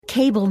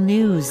Cable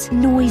news,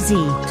 noisy,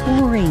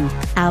 boring,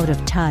 out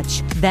of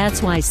touch.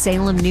 That's why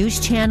Salem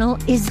News Channel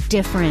is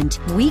different.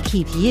 We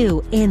keep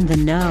you in the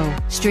know.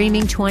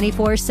 Streaming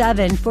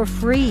 24/7 for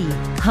free.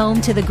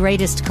 Home to the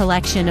greatest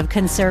collection of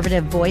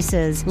conservative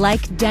voices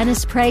like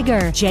Dennis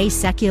Prager, Jay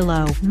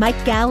Sekulow,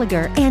 Mike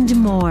Gallagher, and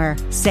more.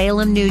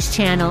 Salem News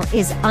Channel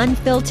is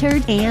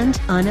unfiltered and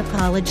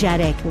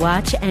unapologetic.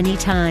 Watch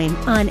anytime,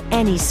 on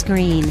any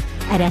screen,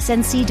 at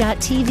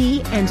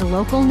snc.tv and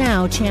Local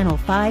Now Channel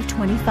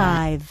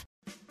 525.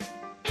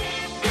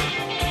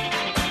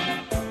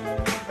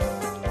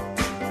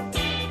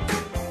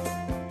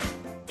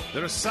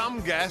 There are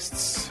some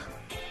guests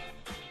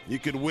you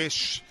could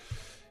wish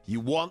you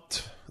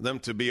want them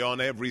to be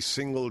on every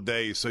single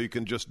day so you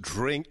can just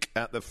drink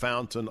at the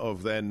fountain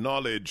of their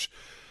knowledge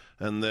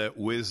and their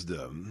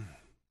wisdom.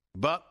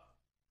 But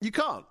you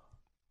can't.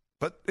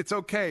 But it's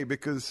okay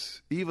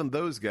because even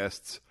those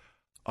guests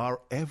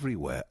are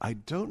everywhere. I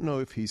don't know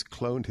if he's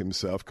cloned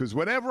himself because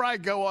whenever I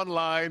go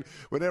online,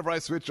 whenever I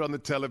switch on the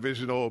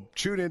television or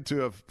tune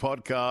into a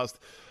podcast,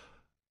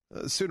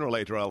 sooner or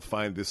later I'll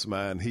find this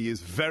man. He is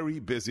very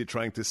busy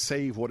trying to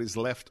save what is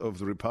left of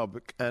the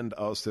Republic and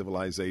our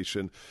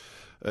civilization.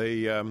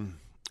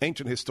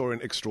 Ancient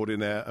historian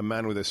extraordinaire, a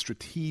man with a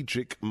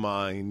strategic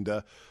mind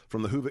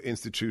from the Hoover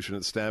Institution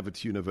at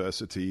Stanford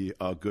University,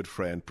 our good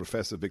friend,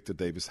 Professor Victor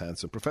Davis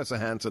Hanson. Professor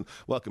Hanson,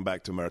 welcome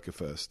back to America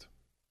First.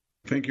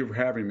 Thank you for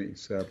having me,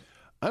 Seb.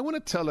 I want to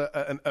tell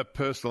a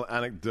personal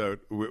anecdote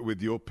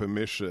with your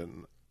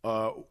permission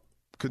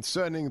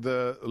concerning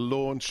the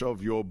launch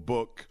of your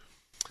book,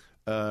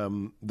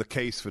 The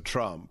Case for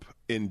Trump,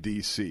 in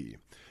D.C.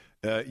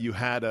 You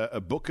had a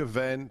book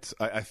event.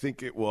 I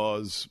think it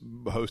was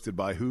hosted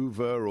by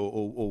Hoover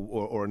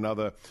or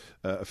another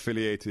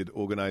affiliated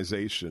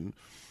organization.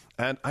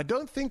 And I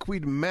don't think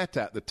we'd met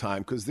at the time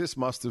because this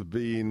must have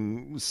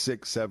been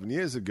 6-7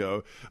 years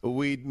ago.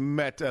 We'd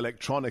met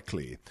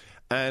electronically.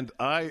 And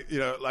I,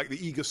 like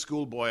the eager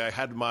schoolboy, I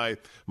had my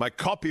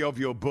copy of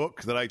your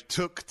book that I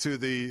took to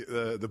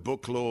the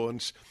book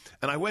launch.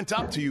 And I went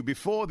up to you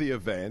before the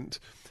event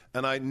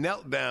and I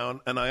knelt down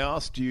and I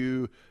asked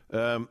you,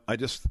 I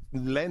just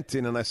leant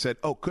in and I said,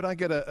 could I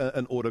get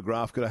an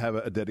autograph? Could I have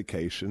a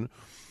dedication?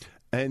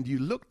 And you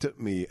looked at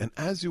me, and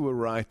as you were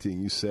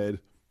writing, you said,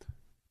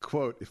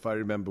 quote, if I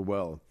remember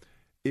well,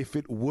 if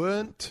it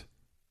weren't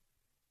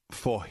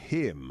for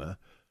him,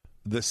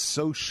 the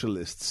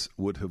socialists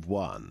would have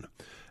won.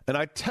 And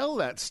I tell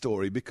that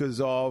story because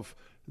of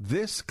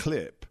this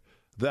clip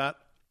that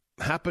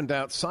happened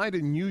outside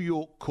a New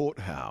York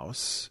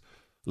courthouse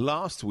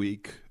last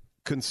week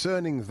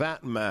concerning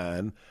that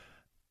man,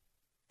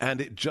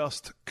 and it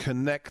just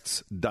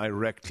connects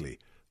directly.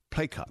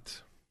 Play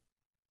cut.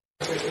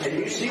 And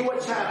you see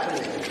what's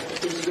happening.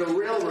 It's the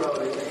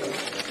railroading.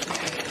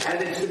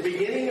 And it's the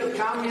beginning of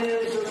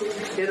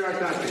communism in our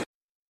country.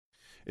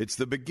 It's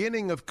the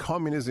beginning of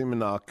communism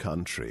in our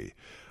country.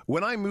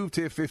 When I moved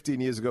here 15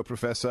 years ago,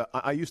 Professor,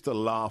 I used to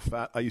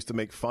I used to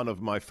make fun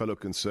of my fellow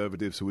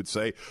conservatives who would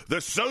say,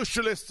 the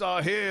socialists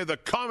are here, the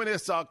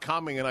communists are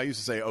coming. And I used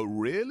to say, oh,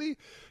 really?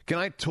 Can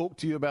I talk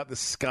to you about the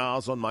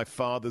scars on my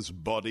father's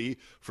body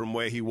from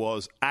where he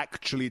was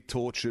actually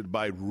tortured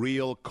by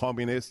real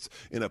communists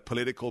in a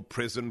political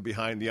prison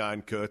behind the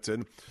Iron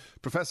Curtain?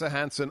 Professor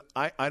Hanson,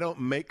 I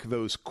don't make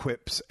those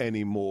quips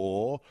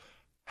anymore.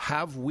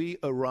 Have we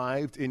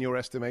arrived in your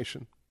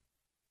estimation?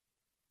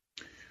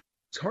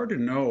 It's hard to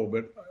know,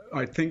 but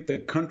I think the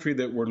country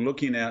that we're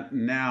looking at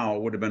now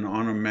would have been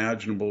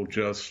unimaginable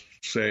just,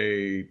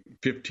 say,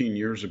 15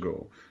 years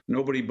ago.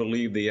 Nobody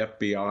believed the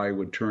FBI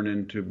would turn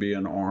into be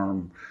an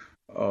arm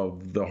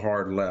of the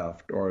hard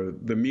left, or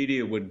the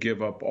media would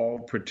give up all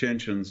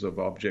pretensions of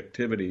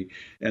objectivity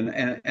and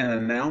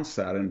announce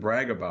that and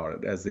brag about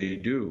it as they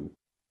do.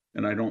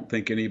 And I don't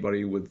think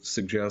anybody would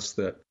suggest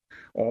that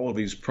all of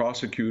these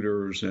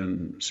prosecutors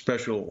and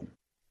special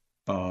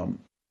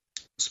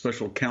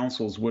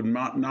counsels would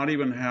not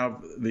even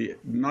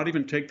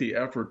take the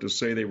effort to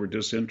say they were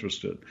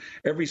disinterested.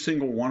 Every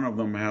single one of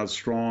them has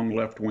strong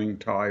left-wing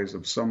ties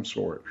of some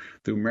sort,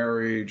 through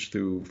marriage,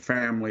 through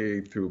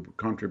family, through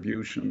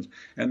contributions,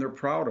 and they're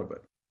proud of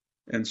it.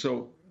 And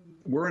so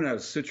we're in a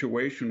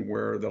situation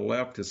where the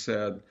left has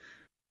said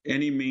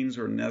any means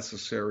are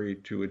necessary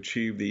to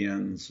achieve the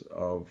ends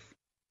of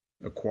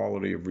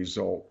equality of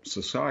result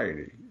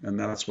society, and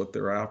that's what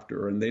they're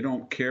after. And they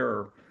don't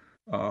care,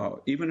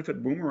 even if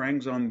it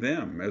boomerangs on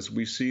them, as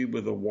we see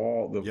with the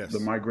wall, Yes. the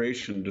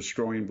migration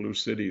destroying blue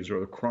cities, or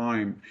the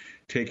crime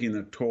taking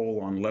the toll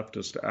on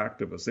leftist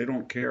activists. They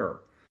don't care.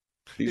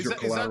 These are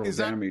collateral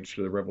damage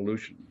to the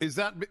revolution.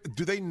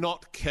 Do they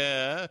not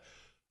care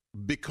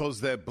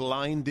because they're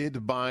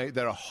blinded by,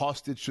 they're a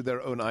hostage to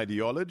their own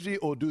ideology,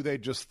 or do they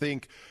just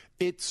think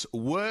it's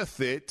worth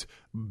it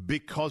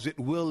because it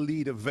will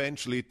lead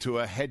eventually to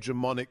a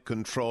hegemonic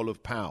control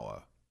of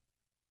power?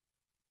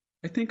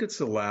 I think it's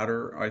the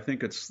latter. I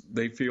think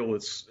they feel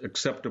it's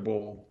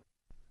acceptable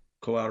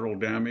collateral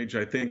damage.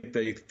 I think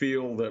they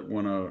feel that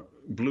when a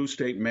blue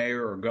state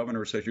mayor or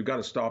governor says, you've got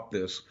to stop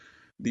this,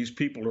 these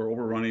people are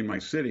overrunning my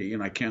city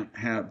and I can't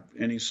have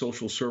any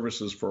social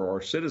services for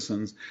our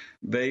citizens,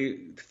 they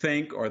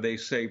think, or they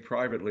say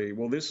privately,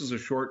 well, this is a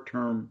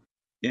short-term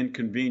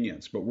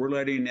inconvenience, but we're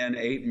letting in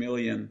 8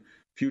 million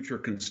future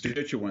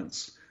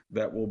constituents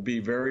that will be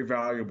very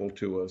valuable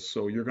to us.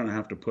 So you're going to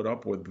have to put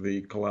up with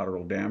the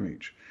collateral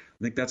damage.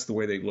 I think that's the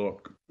way they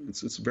look.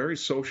 It's a very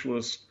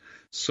socialist,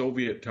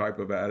 Soviet type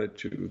of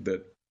attitude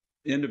that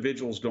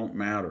individuals don't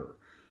matter.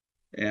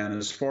 And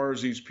as far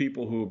as these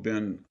people who have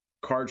been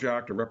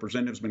carjacked, a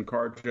representative's been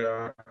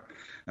carjacked,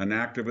 an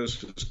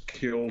activist is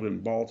killed in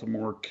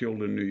Baltimore,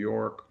 killed in New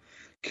York,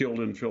 killed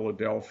in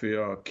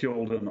Philadelphia,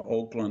 killed in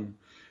Oakland,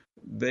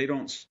 they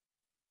don't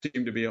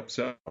seem to be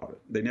upset about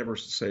it. They never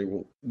say,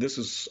 well, this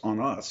is on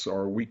us,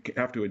 or we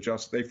have to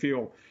adjust. They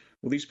feel,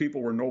 well, these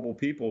people were noble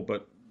people,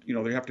 but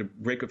they have to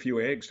break a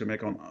few eggs to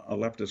make a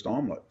leftist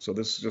omelet. So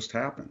this just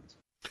happens.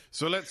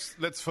 So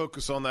let's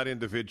focus on that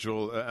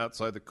individual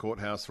outside the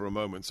courthouse for a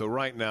moment. So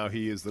right now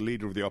he is the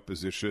leader of the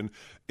opposition.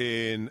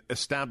 In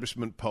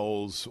establishment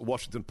polls,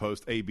 Washington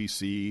Post,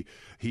 ABC,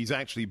 he's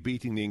actually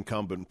beating the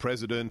incumbent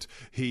president.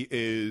 He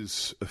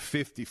is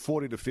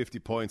 40 to 50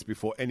 points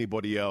before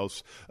anybody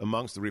else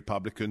amongst the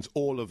Republicans.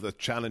 All of the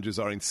challenges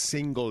are in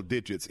single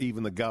digits.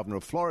 Even the governor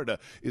of Florida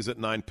is at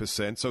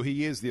 9%. So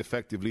he is the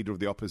effective leader of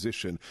the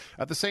opposition.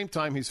 At the same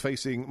time, he's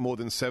facing more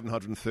than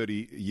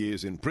 730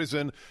 years in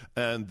prison,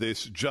 and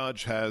this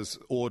judge has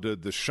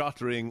ordered the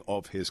shuttering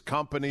of his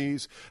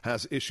companies,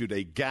 has issued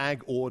a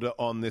gag order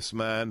on this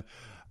man.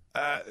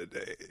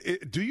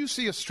 Do you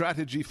see a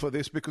strategy for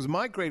this? Because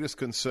my greatest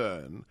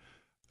concern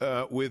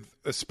with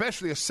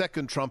especially a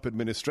second Trump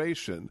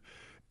administration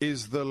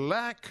is the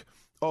lack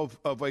of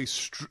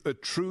a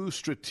true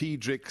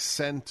strategic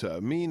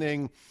center,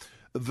 meaning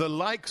the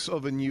likes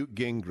of a Newt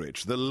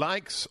Gingrich, the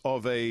likes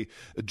of a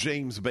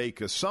James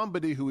Baker,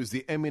 somebody who is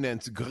the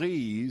eminent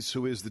grise,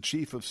 who is the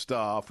chief of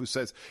staff, who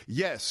says,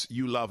 yes,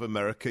 you love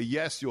America,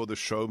 yes, you're the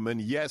showman,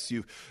 yes,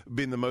 you've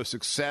been the most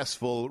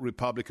successful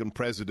Republican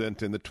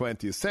president in the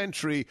 20th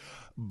century,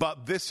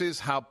 but this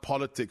is how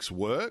politics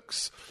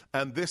works,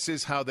 and this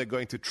is how they're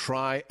going to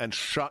try and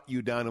shut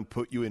you down and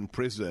put you in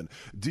prison.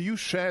 Do you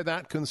share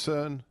that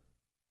concern?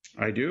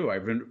 I do.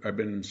 I've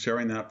been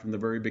sharing that from the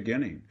very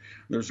beginning.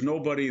 There's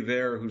nobody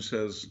there who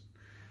says,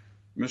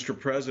 Mr.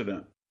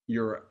 President,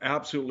 you're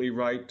absolutely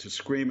right to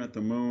scream at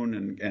the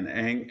moon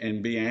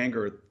and be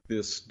angry at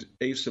this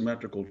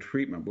asymmetrical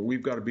treatment, but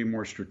we've got to be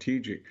more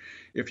strategic.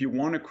 If you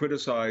want to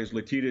criticize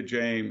Letitia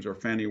James or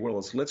Fani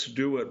Willis, let's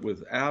do it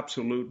with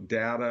absolute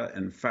data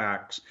and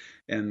facts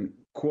and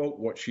quote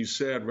what she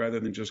said rather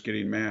than just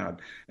getting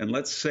mad. And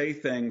let's say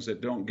things that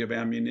don't give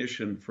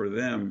ammunition for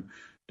them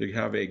to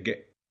have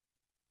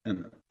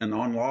an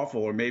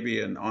unlawful or maybe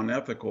an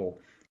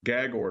unethical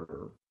gag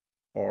order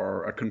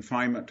or a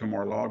confinement to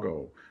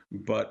Mar-a-Lago,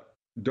 but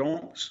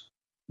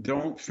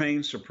don't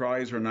feign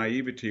surprise or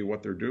naivety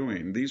what they're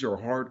doing. These are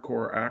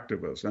hardcore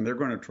activists, and they're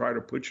going to try to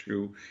put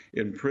you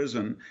in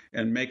prison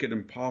and make it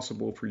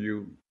impossible for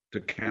you to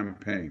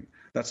campaign.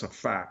 That's a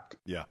fact.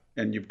 Yeah.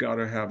 And you've got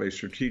to have a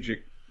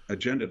strategic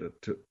agenda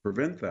to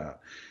prevent that.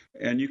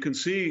 And you can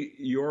see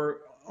your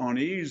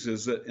unease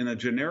is that in a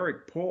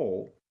generic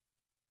poll,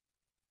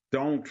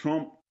 Donald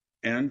Trump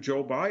and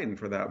Joe Biden,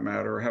 for that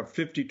matter, have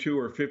 52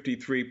 or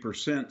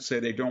 53%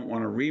 say they don't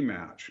want a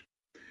rematch.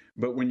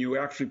 But when you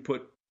actually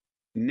put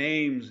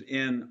names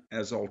in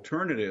as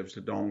alternatives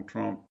to Donald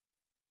Trump,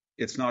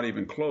 it's not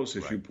even close,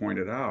 as you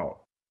pointed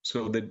out.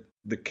 So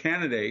the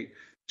candidate,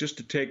 just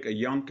to take a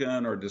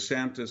Youngkin or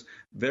DeSantis,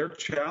 their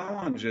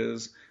challenge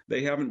is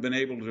they haven't been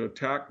able to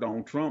attack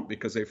Donald Trump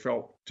because they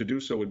felt to do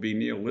so would be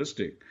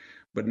nihilistic.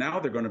 But now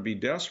they're going to be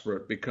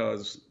desperate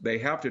because they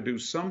have to do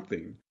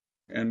something.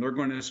 And they're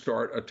going to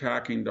start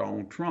attacking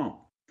Donald Trump.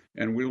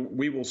 And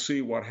we will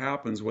see what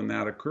happens when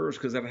that occurs,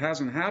 because that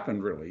hasn't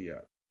happened really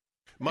yet.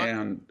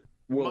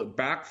 Will it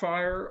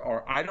backfire?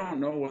 Or I don't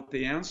know what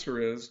the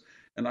answer is.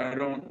 And I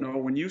don't know,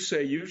 when you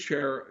say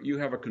you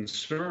have a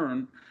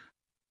concern,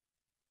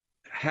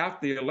 half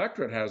the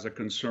electorate has a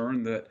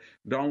concern that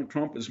Donald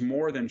Trump is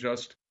more than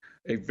just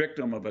a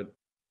victim of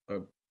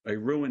a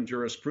ruined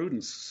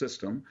jurisprudence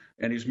system,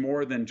 and he's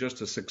more than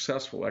just a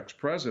successful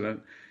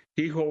ex-president.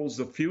 He holds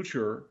the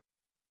future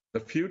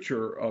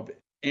of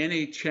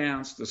any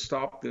chance to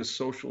stop this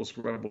socialist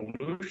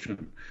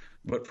revolution.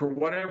 But for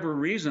whatever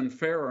reason,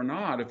 fair or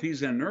not, if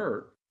he's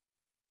inert,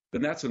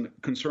 then that's a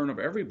concern of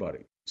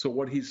everybody. So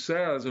what he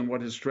says and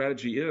what his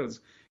strategy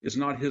is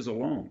not his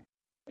alone.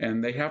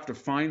 And they have to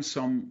find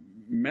some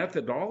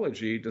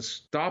methodology to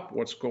stop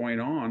what's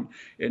going on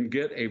and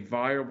get a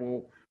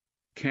viable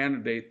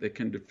candidate that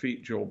can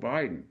defeat Joe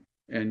Biden.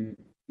 And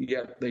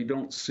yet they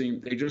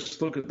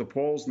just look at the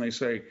polls and they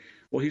say,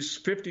 well, he's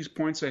 50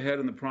 points ahead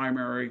in the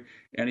primary,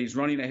 and he's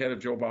running ahead of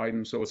Joe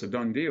Biden, so it's a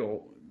done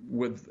deal,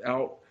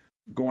 without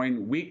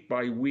going week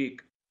by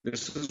week.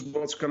 This is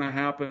what's going to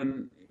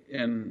happen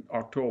in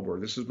October.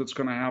 This is what's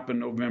going to happen in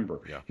November.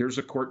 Yeah. Here's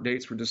the court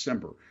dates for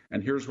December,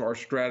 and here's our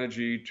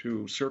strategy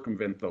to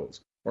circumvent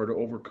those or to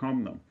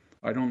overcome them.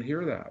 I don't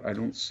hear that. I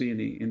don't see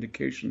any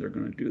indication they're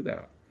going to do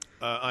that.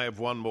 I have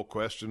one more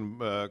question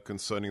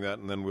concerning that,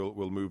 and then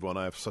we'll move on.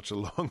 I have such a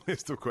long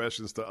list of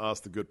questions to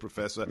ask the good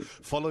professor.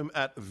 Follow him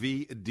at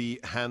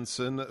VD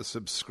Hanson.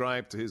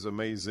 Subscribe to his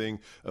amazing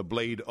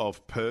Blade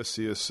of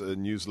Perseus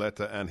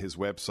newsletter and his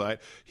website.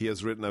 He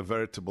has written a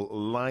veritable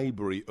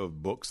library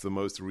of books. The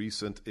most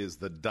recent is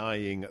The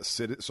Dying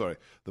Citizen.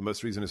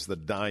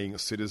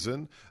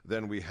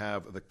 Then we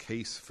have The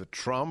Case for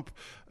Trump,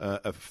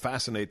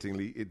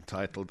 fascinatingly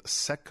entitled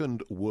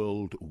Second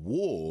World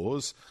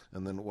Wars,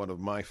 and then one of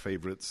my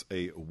favorites,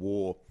 A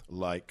War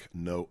Like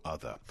No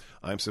Other.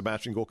 I'm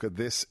Sebastian Gorka.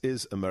 This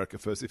is America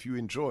First. If you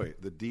enjoy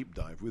the deep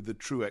dive with the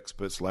true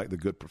experts like the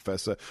good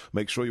professor,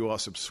 make sure you are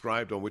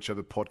subscribed on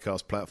whichever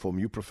podcast platform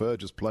you prefer.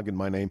 Just plug in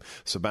my name,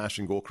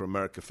 Sebastian Gorka,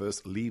 America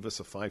First. Leave us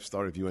a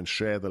 5-star review and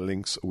share the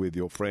links with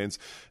your friends.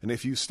 And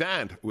if you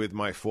stand with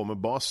my former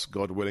boss,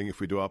 God willing,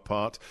 if we do our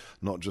part,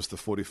 not just the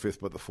 45th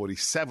but the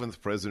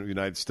 47th President of the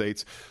United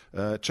States,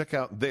 check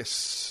out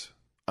this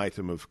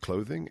item of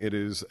clothing. It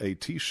is a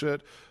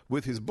T-shirt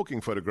with his booking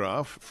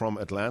photograph from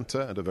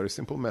Atlanta and a very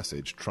simple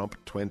message, Trump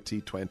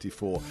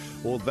 2024.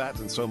 All that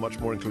and so much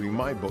more, including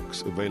my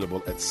books,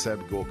 available at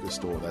Seb Gorka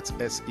Store. That's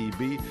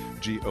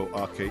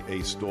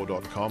SEBGORKA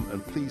store.com.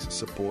 And please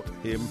support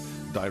him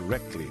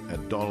directly at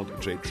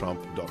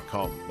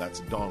DonaldJTrump.com. That's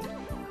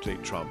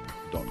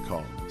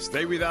DonaldJTrump.com.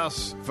 Stay with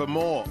us for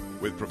more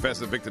with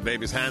Professor Victor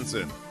Davis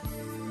Hanson.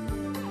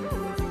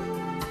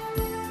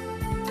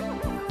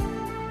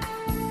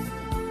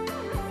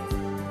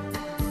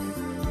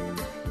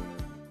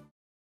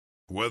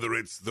 Whether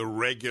it's the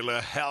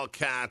regular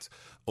Hellcat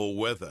or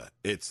whether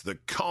it's the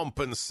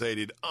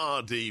compensated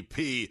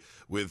RDP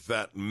with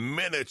that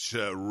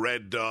miniature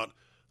red dot,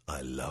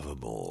 I love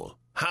them all.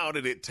 How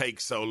did it take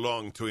so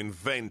long to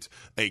invent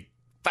a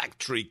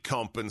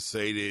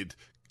factory-compensated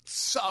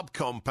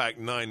subcompact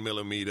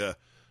 9mm?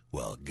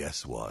 Well,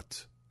 guess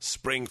what?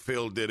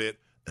 Springfield did it,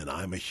 and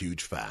I'm a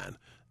huge fan.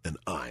 And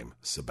I'm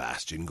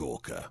Sebastian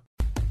Gorka.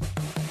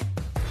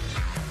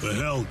 The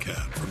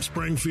Hellcat from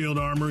Springfield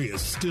Armory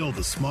is still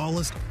the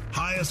smallest,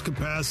 highest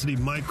capacity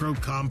micro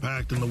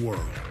compact in the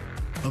world.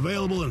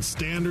 Available in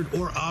standard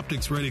or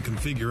optics-ready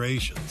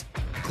configurations.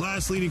 The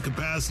class-leading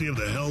capacity of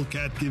the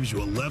Hellcat gives you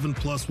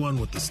 11+1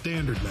 with the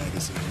standard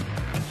magazine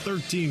and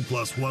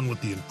 13+1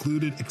 with the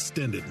included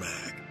extended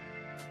mag.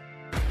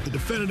 The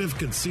definitive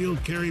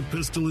concealed carry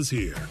pistol is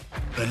here.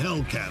 The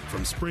Hellcat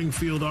from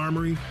Springfield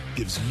Armory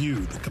gives you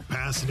the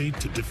capacity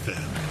to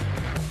defend.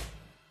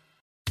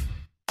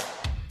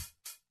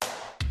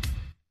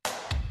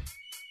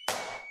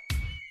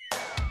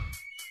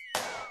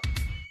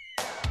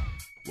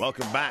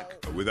 Welcome back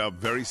with our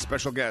very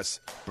special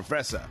guest,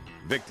 Professor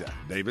Victor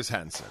Davis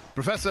Hanson.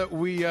 Professor,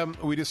 we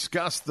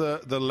discussed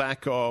the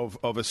lack of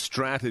a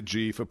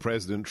strategy for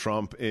President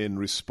Trump in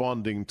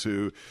responding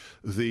to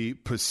the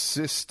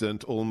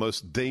persistent,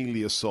 almost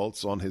daily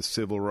assaults on his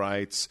civil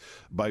rights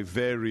by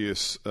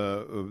various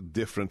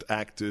different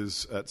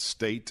actors at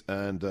state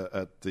and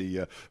at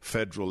the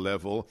federal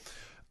level.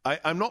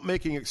 I'm not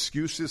making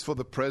excuses for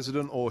the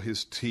president or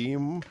his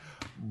team,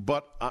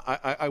 but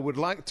I would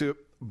like to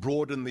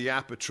broaden the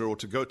aperture or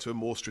to go to a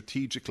more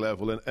strategic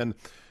level. And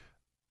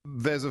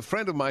there's a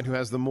friend of mine who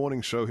has the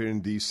morning show here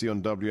in D.C.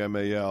 on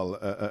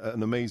WMAL,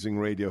 an amazing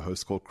radio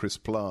host called Chris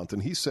Plant.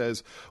 And he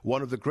says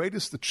one of the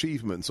greatest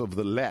achievements of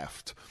the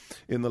left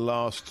in the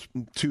last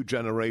 2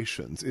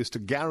 generations is to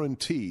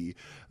guarantee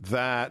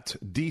that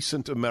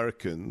decent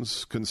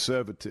Americans,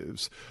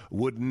 conservatives,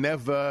 would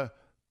never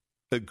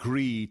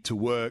agree to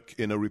work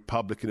in a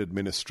Republican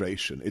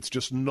administration. It's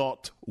just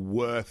not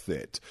worth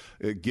it,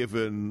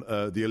 given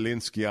the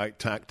Alinskyite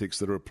tactics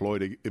that are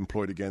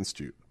employed against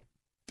you.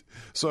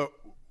 So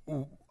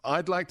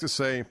I'd like to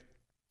say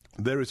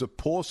there is a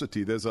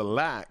paucity, there's a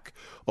lack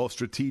of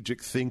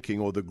strategic thinking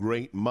or the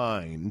great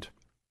mind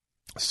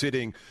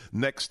sitting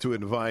next to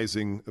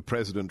advising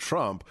President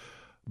Trump.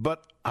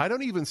 But I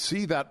don't even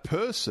see that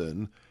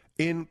person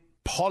in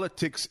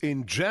politics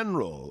in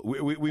general.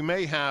 We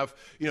may have,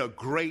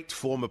 great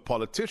former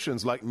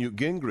politicians like Newt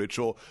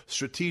Gingrich or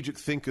strategic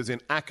thinkers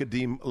in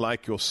academia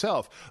like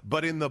yourself,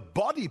 but in the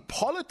body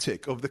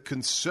politic of the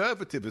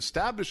conservative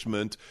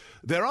establishment,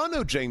 there are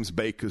no James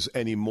Bakers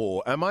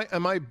anymore. Am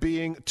I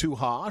being too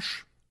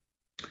harsh?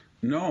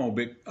 No,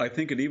 but I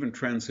think it even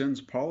transcends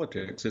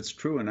politics. It's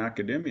true in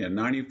academia.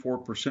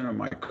 94% of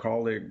my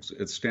colleagues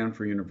at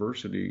Stanford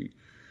University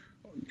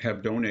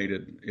have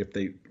donated.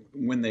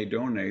 When they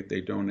donate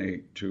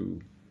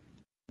to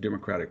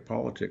democratic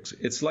politics.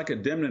 It's like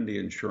indemnity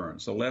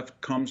insurance. The left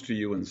comes to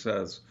you and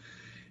says,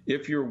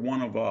 if you're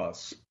one of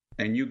us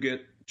and you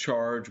get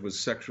charged with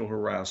sexual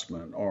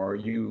harassment, or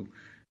you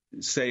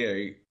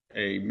say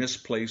a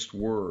misplaced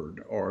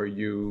word, or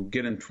you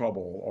get in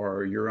trouble,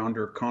 or you're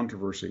under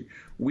controversy,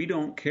 we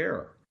don't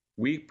care.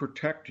 We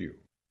protect you.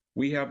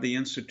 We have the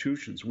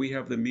institutions, we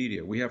have the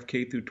media, we have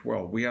K through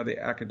 12, we have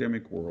the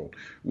academic world,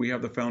 we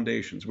have the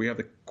foundations, we have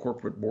the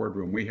corporate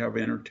boardroom, we have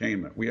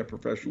entertainment, we have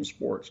professional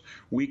sports.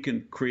 We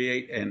can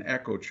create an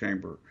echo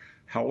chamber.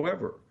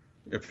 However,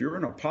 if you're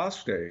an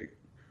apostate,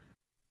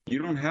 You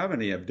don't have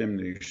any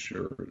indemnity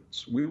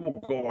insurance. We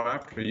will go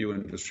after you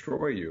and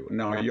destroy you.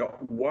 Now,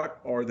 what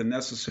are the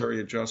necessary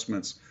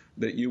adjustments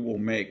that you will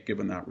make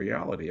given that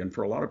reality? And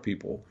for a lot of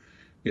people,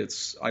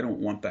 it's, I don't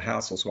want the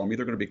hassle, so I'm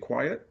either going to be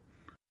quiet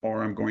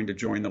or I'm going to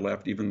join the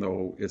left, even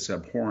though it's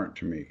abhorrent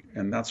to me.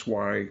 And that's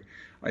why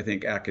I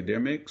think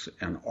academics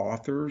and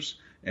authors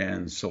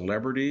and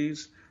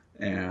celebrities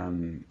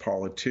and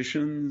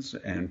politicians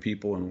and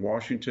people in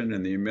Washington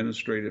and the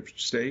administrative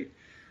state,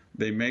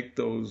 they make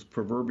those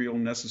proverbial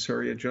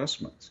necessary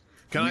adjustments.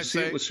 Can I see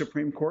say it with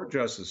Supreme Court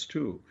justice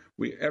too?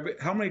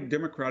 How many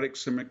Democratic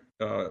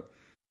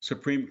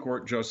Supreme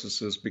Court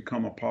justices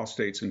become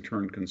apostates and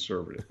turn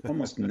conservative?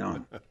 Almost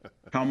none.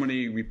 How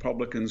many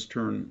Republicans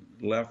turn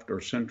left or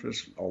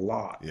centrist? A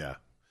lot. Yeah.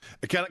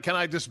 Can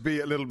I just be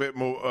a little bit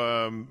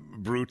more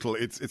brutal?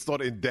 It's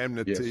not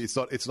indemnity. Yes.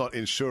 It's not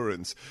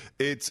insurance.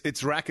 It's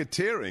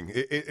racketeering.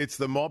 It's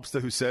the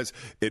mobster who says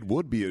it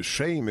would be a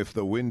shame if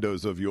the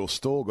windows of your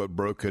store got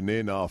broken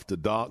in after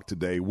dark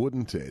today,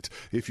 wouldn't it?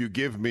 If you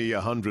give me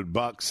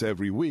 $100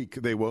 every week,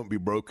 they won't be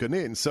broken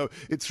in. So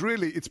it's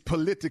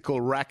political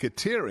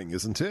racketeering,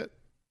 isn't it?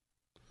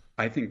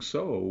 I think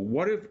so.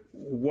 What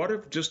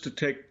if just to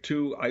take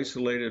two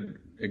isolated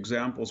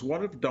examples,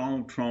 what if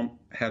Donald Trump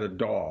had a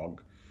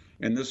dog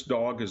and this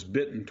dog has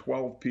bitten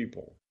 12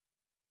 people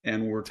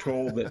and we're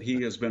told that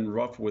he has been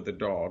rough with the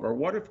dog? Or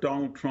what if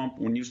Donald Trump,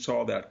 when you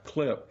saw that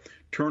clip,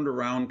 turned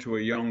around to a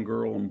young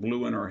girl and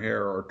blew in her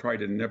hair or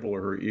tried to nibble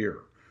her ear?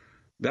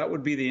 That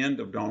would be the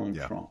end of Donald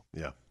Trump.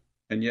 Yeah.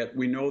 And yet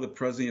we know the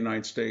President of the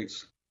United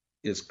States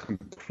is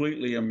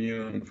completely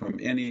immune from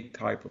any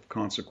type of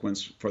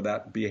consequence for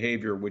that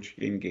behavior which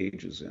he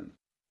engages in.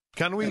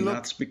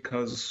 That's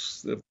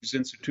because of these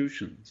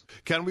institutions.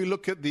 Can we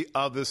look at the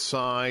other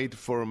side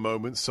for a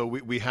moment? So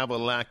we have a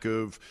lack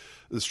of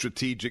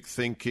strategic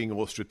thinking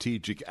or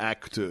strategic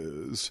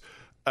actors.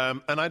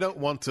 And I don't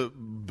want to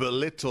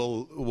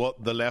belittle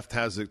what the left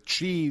has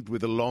achieved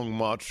with the long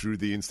march through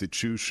the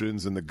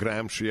institutions and the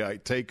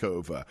Gramsciite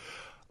takeover.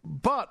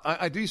 But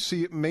I do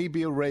see it may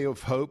be a ray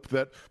of hope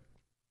that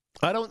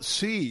I don't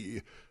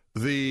see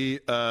the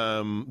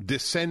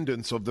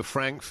descendants of the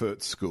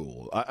Frankfurt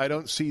School. I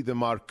don't see the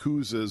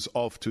Marcuses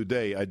of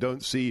today. I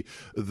don't see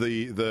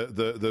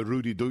the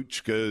Rudi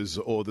Dutschkes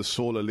or the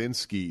Saul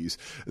Alinsky's.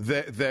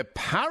 They're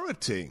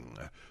parroting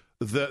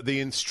the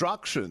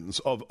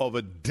instructions of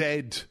a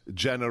dead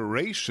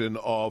generation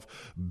of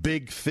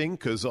big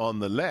thinkers on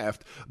the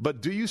left.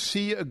 But do you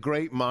see a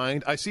great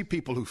mind? I see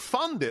people who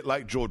fund it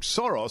like George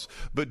Soros,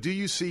 but do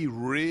you see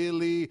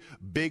really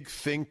big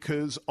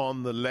thinkers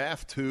on the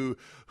left who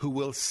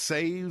will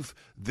save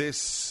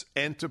this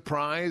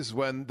enterprise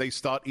when they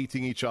start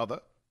eating each other?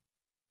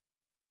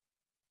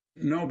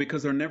 No,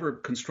 because they're never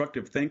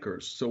constructive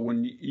thinkers. So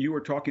when you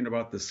were talking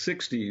about the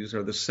 60s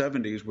or the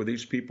 70s where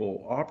these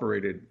people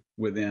operated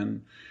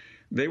within,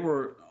 they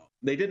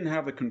didn't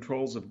have the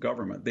controls of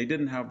government. They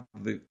didn't have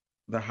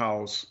the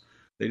House.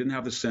 They didn't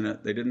have the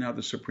Senate. They didn't have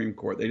the Supreme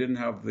Court. They didn't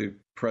have the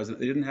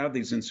president. They didn't have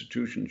these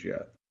institutions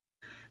yet.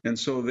 And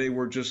so they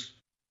were just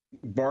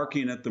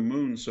barking at the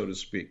moon, so to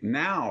speak.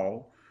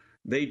 Now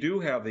they do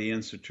have the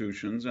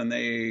institutions, and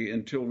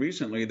until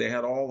recently, they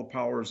had all the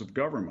powers of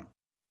government.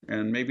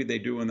 And maybe they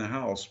do in the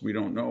House. We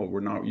don't know.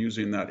 We're not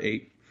using that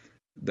eight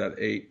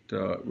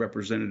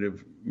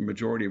representative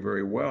majority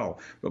very well.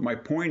 But my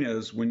point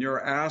is, when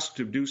you're asked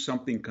to do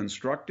something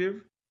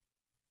constructive,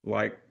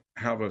 like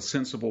have a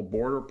sensible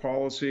border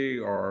policy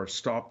or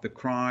stop the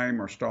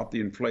crime or stop the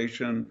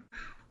inflation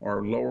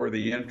or lower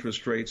the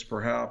interest rates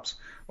perhaps,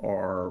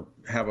 or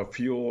have a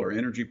fuel or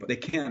energy, but they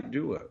can't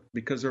do it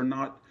because they're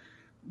not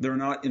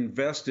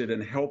invested in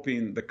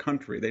helping the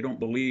country. They don't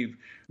believe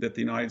that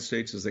the United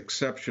States is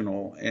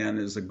exceptional and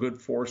is a good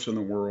force in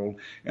the world,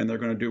 and they're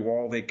going to do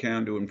all they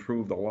can to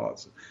improve the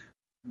laws.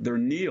 They're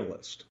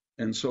nihilist,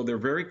 and so they're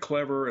very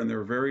clever and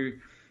they're very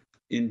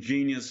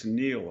ingenious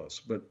nihilists.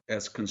 But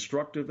as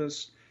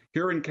constructivists,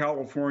 here in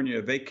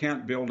California, they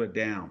can't build a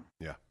dam.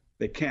 Yeah.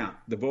 They can't.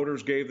 The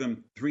voters gave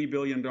them $3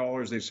 billion.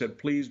 They said,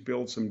 please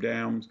build some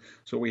dams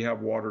so we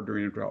have water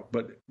during a drought.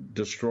 But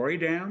destroy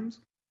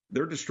dams?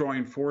 They're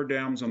destroying 4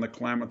 dams on the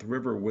Klamath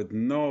River with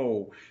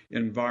no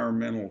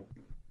environmental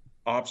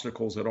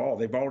obstacles at all.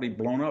 They've already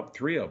blown up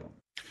 3 of them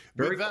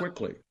very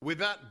quickly.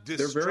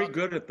 They're very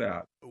good at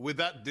that. With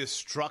that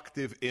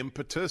destructive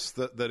impetus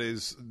that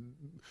is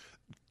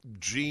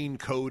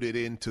gene-coded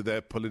into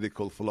their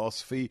political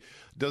philosophy,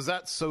 does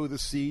that sow the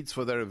seeds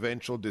for their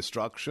eventual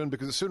destruction?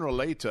 Because sooner or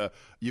later,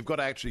 you've got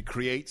to actually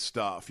create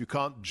stuff. You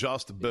can't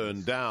just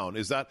burn down.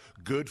 Is that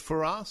good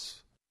for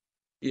us?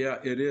 Yeah,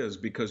 it is,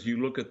 because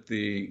you look at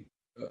the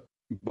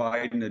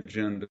Biden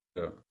agenda,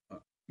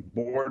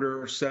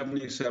 border,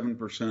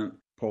 77%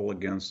 poll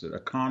against it,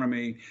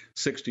 economy,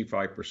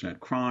 65%,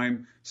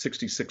 crime,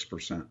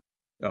 66%,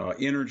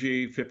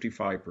 energy,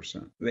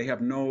 55%. They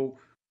have no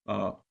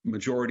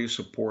majority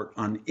support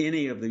on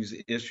any of these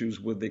issues,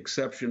 with the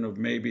exception of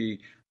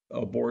maybe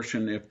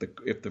abortion if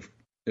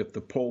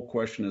the poll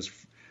question is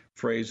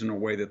phrased in a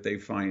way that they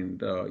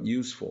find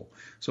useful.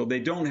 So they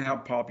don't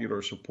have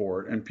popular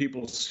support, and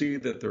people see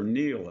that they're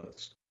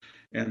nihilists.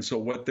 And so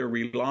what they're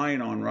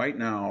relying on right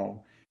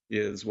now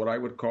is what I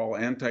would call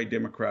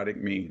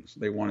anti-democratic means.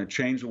 They want to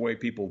change the way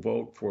people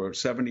vote for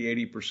 70,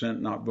 80%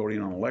 not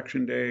voting on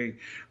election day.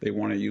 They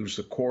want to use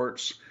the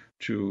courts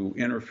to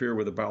interfere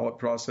with the ballot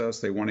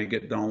process. They want to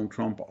get Donald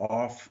Trump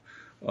off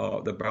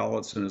the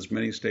ballots in as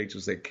many states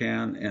as they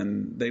can.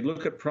 And they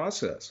look at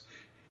process.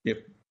 If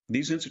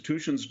these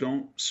institutions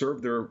don't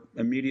serve their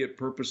immediate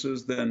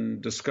purposes, then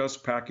discuss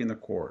packing the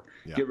court,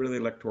 get rid of the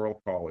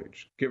Electoral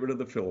College, get rid of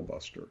the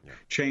filibuster,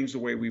 change the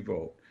way we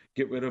vote,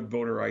 get rid of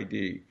voter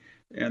ID.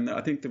 And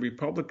I think the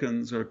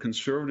Republicans or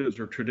conservatives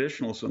or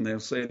traditionalists, and they'll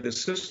say the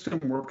system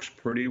works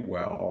pretty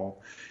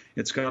well.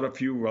 It's got a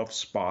few rough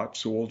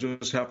spots, so we'll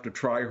just have to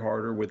try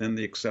harder within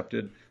the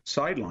accepted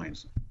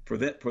sidelines. For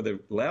the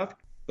left,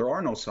 there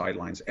are no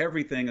sidelines.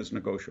 Everything is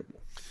negotiable.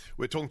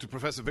 We're talking to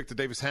Professor Victor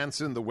Davis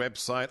Hanson. The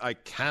website, I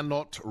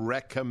cannot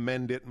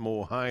recommend it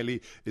more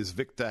highly, is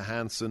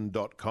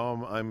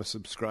victorhanson.com. I'm a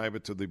subscriber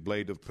to the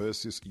Blade of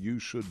Perseus. You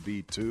should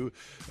be too.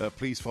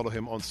 Please follow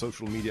him on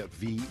social media at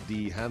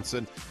VD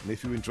Hanson. And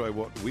if you enjoy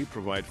what we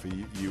provide for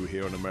you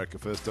here on America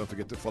First, don't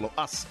forget to follow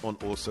us on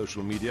all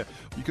social media.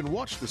 You can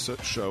watch the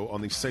show on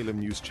the Salem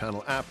News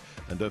Channel app.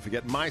 And don't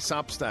forget my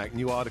Substack,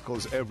 new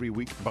articles every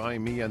week by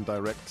me and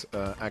direct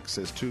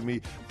access to me.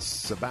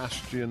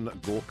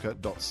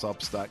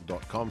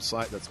 SebastianGorka.substack.com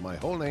site. That's my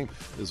whole name.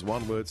 Is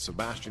one word,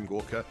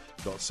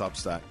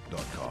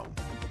 SebastianGorka.substack.com.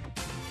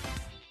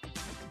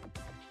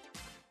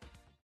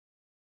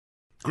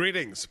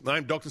 Greetings,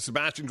 I'm Dr.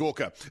 Sebastian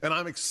Gorka, and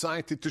I'm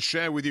excited to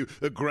share with you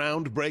a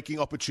groundbreaking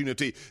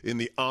opportunity in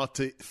the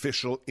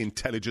artificial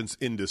intelligence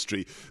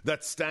industry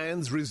that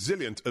stands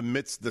resilient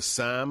amidst the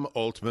Sam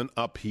Altman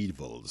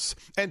upheavals.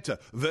 Enter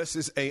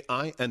Versus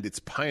AI and its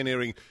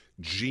pioneering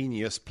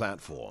Genius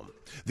platform.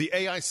 The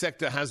AI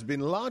sector has been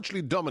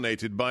largely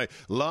dominated by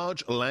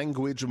large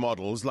language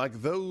models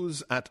like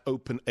those at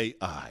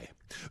OpenAI.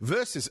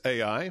 Versus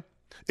AI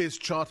is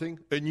charting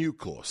a new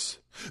course.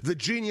 The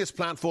Genius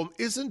platform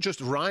isn't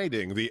just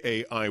riding the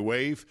AI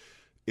wave,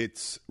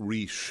 it's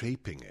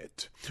reshaping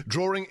it,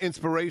 drawing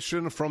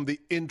inspiration from the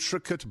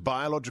intricate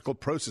biological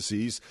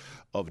processes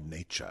of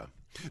nature.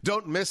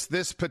 Don't miss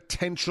this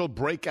potential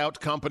breakout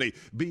company.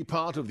 Be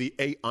part of the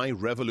AI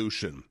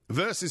revolution.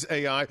 Versus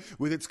AI,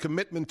 with its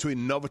commitment to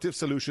innovative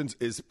solutions,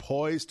 is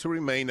poised to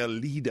remain a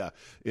leader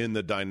in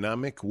the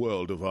dynamic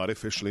world of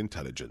artificial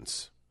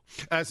intelligence.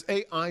 As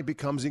AI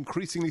becomes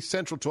increasingly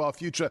central to our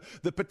future,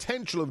 the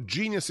potential of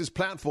Genius's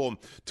platform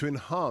to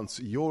enhance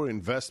your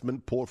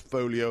investment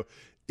portfolio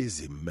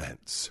is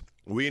immense.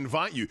 We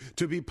invite you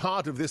to be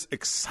part of this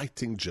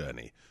exciting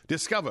journey.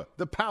 Discover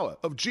the power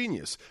of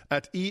genius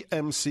at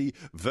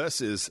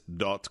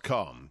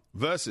emcversus.com.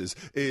 Versus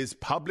is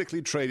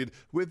publicly traded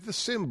with the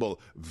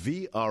symbol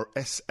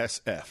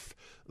VRSSF.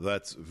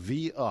 That's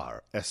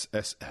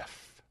VRSSF.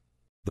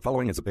 The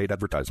following is a paid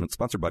advertisement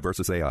sponsored by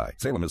Versus AI.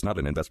 Salem is not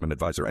an investment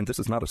advisor, and this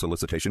is not a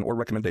solicitation or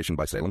recommendation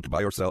by Salem to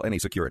buy or sell any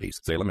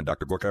securities. Salem and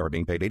Dr. Gorka are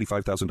being paid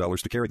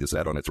 $85,000 to carry this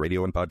ad on its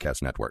radio and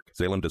podcast network.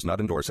 Salem does not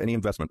endorse any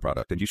investment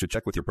product, and you should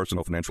check with your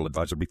personal financial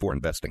advisor before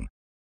investing.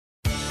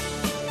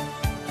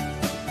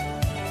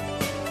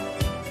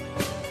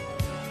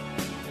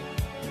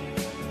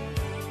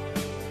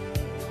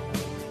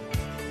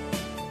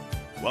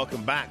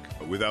 Welcome back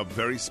with our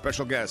very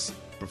special guest,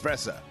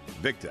 Professor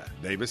Victor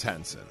Davis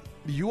Hanson.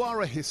 You are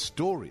a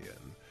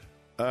historian.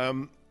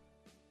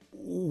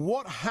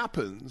 What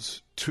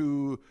happens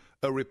to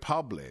a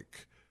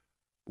republic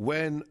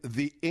when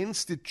the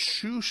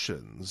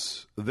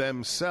institutions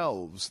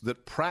themselves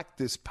that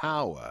practice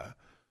power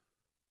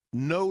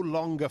no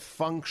longer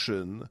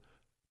function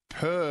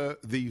per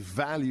the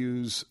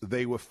values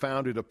they were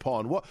founded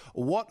upon?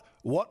 What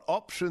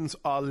options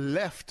are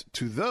left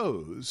to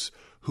those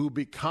who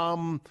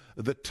become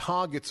the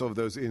targets of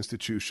those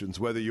institutions,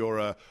 whether you're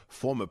a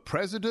former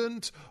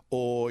president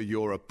or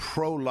you're a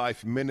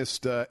pro-life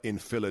minister in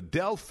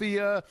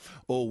Philadelphia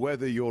or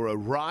whether you're a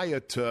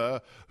rioter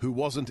who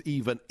wasn't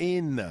even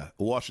in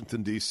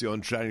Washington, D.C.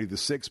 on January the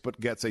 6th but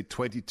gets a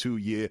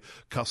 22-year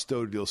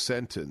custodial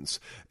sentence?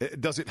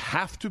 Does it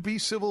have to be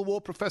civil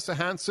war, Professor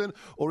Hanson,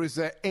 or is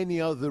there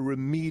any other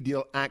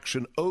remedial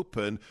action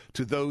open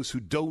to those who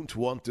don't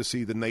want to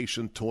see the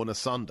nation torn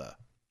asunder?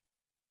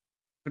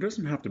 It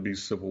doesn't have to be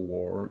civil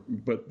war,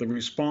 but the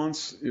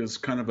response is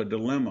kind of a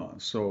dilemma.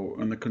 So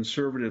in the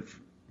conservative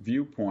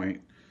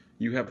viewpoint,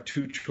 you have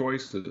two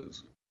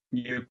choices.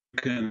 You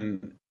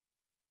can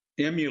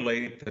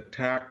emulate the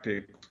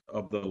tactics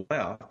of the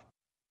left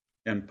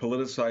and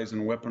politicize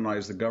and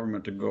weaponize the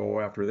government to go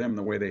after them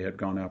the way they had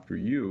gone after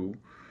you,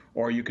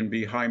 or you can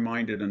be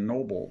high-minded and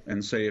noble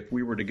and say, if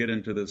we were to get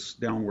into this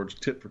downwards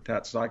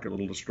tit-for-tat cycle,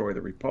 it'll destroy the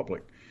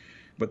republic.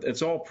 But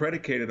it's all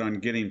predicated on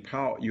getting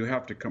power. You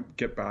have to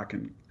get back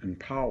in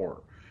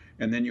power.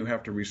 And then you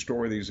have to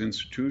restore these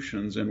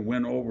institutions and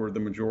win over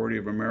the majority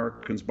of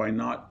Americans by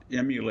not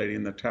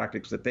emulating the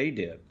tactics that they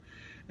did.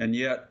 And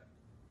yet,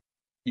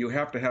 you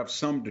have to have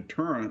some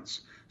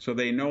deterrence so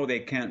they know they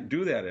can't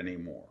do that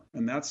anymore.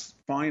 And that's a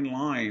fine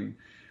line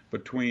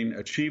between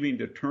achieving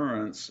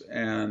deterrence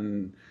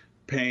and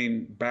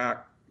paying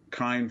back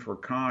kind for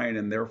kind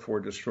and therefore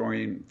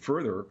destroying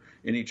further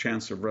any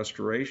chance of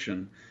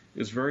restoration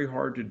is very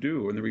hard to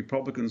do. And the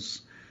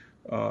Republicans,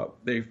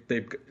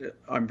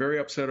 I'm very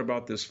upset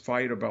about this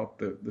fight about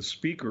the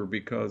speaker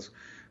because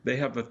they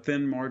have a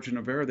thin margin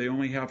of error. They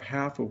only have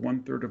half of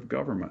 1/3 of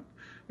government,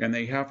 and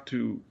they have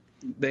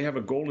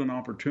a golden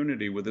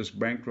opportunity with this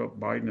bankrupt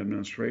Biden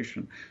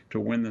administration to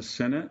win the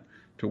Senate,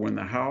 to win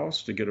the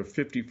House, to get a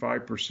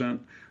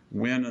 55%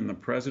 win in the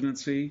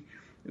presidency.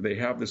 They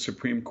have the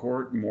Supreme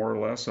Court more or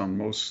less on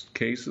most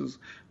cases.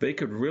 They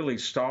could really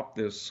stop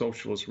this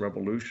socialist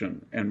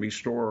revolution and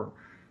restore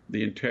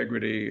the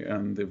integrity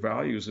and the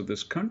values of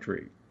this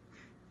country.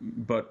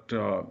 But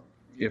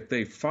if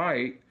they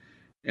fight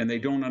and they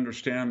don't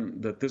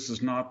understand that this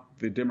is not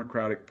the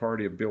Democratic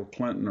Party of Bill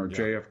Clinton or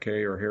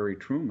JFK or Harry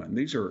Truman,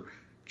 these are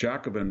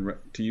Jacobin,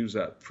 to use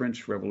that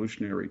French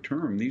revolutionary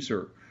term, these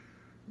are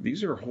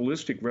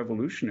holistic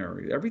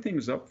revolutionaries.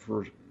 Everything's up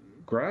for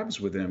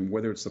grabs with them,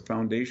 whether it's the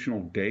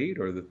foundational date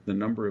or the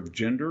number of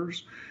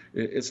genders.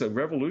 It's a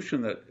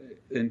revolution that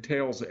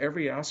entails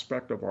every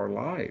aspect of our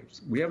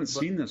lives. We haven't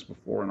seen this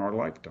before in our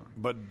lifetime.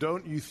 But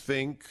don't you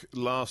think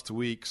last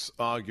week's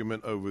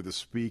argument over the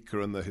speaker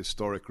and the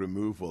historic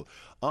removal,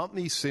 aren't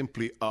these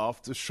simply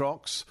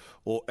aftershocks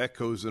or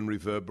echoes and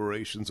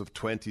reverberations of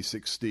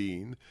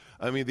 2016?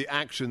 I mean, the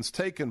actions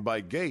taken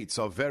by Gates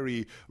are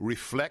very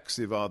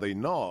reflexive, are they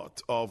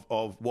not, of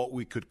what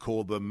we could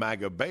call the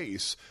MAGA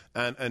base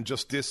and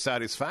just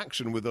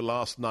dissatisfaction with the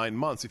last 9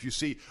 months. If you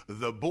see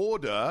the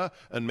border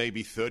and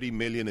maybe 30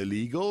 million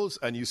illegals,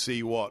 and you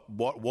see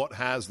what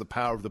has the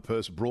power of the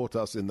purse brought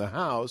us in the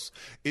House,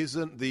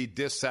 isn't the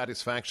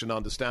dissatisfaction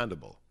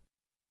understandable?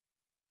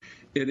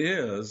 It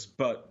is,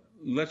 but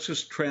let's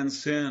just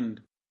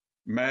transcend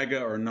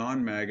MAGA or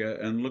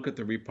non-MAGA and look at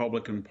the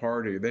Republican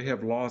Party. They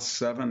have lost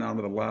 7 out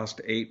of the last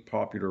 8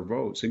 popular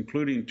votes,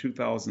 including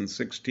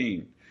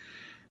 2016.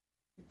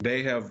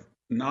 They have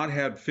not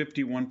had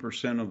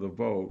 51% of the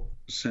vote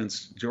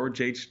since George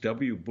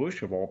H.W.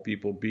 Bush, of all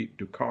people, beat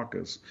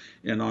Dukakis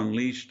and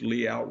unleashed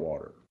Lee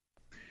Atwater.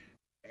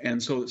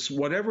 And so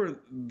whatever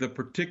the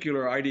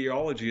particular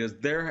ideology is,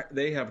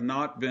 they have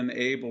not been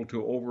able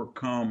to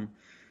overcome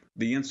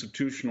the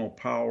institutional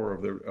power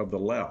of the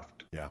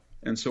left. Yeah.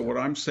 And so what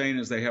I'm saying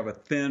is they have a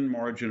thin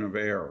margin of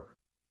error.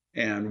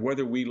 And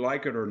whether we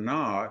like it or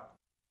not,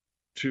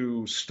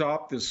 to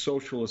stop this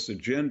socialist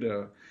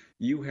agenda,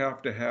 you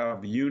have to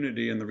have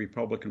unity in the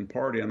Republican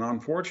Party. And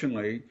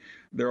unfortunately,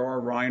 there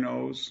are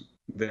rhinos,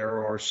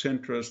 there are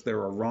centrists,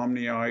 there are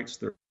Romneyites,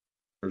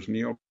 there's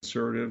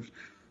neoconservatives,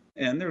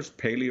 and there's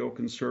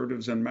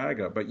paleoconservatives and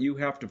MAGA. But you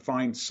have to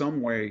find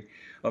some way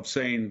of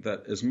saying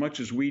that as much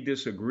as we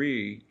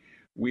disagree,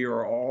 we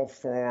are all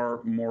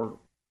far more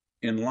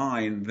in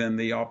line than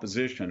the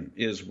opposition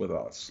is with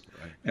us.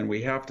 Right. And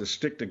we have to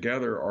stick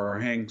together or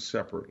hang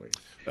separately.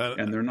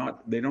 And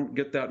they don't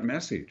get that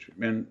message.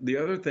 And the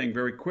other thing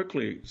very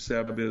quickly,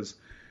 Seb, is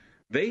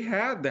they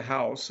had the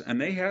House and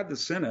they had the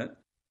Senate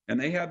and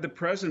they had the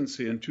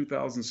presidency in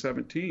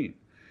 2017.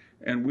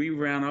 And we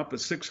ran up a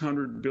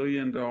 $600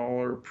 billion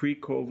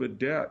pre-COVID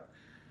debt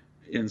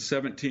in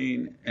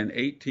 17 and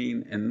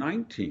 18 and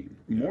 19,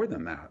 more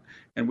than that.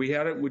 And we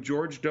had it with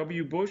George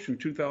W. Bush in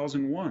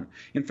 2001.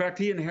 In fact,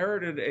 he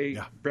inherited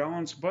a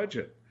balanced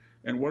budget.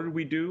 And what did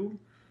we do?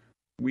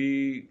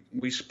 We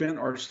spent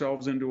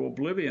ourselves into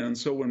oblivion. And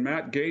so when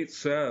Matt Gaetz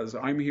says,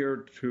 I'm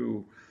here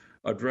to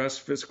address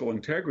fiscal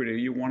integrity,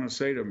 you want to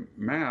say to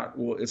Matt,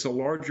 well, it's a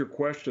larger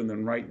question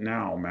than right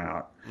now,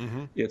 Matt.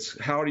 Mm-hmm. It's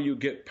how do you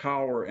get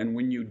power? And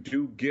when you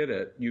do get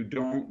it, you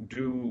don't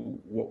do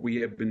what we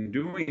have been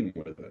doing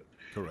with it.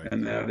 Correct.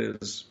 And that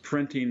is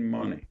printing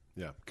money.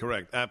 Yeah,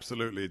 correct.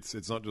 Absolutely.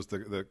 It's not just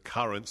the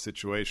current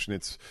situation.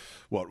 It's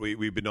what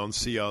we've been on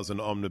CRs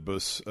and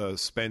omnibus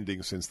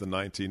spending since the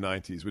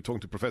 1990s. We're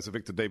talking to Professor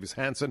Victor Davis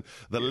Hanson.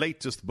 The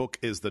latest book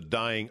is The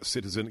Dying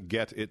Citizen.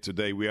 Get it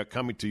today. We are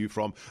coming to you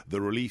from the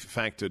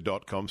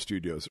ReliefFactor.com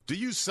studios. Do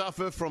you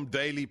suffer from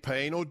daily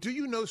pain, or do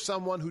you know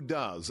someone who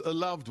does, a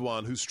loved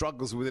one who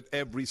struggles with it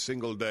every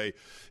single day?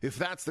 If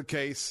that's the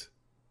case,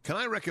 can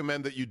I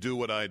recommend that you do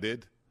what I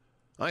did?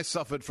 I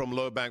suffered from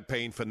lower back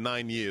pain for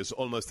 9 years,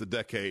 almost a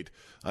decade.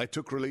 I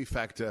took Relief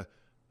Factor,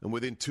 and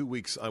within 2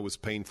 weeks I was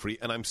pain-free,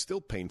 and I'm still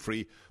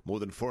pain-free more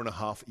than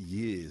 4.5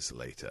 years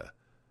later.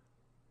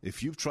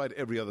 If you've tried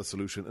every other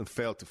solution and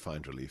failed to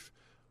find relief,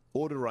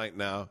 order right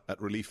now at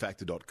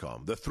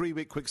ReliefFactor.com. The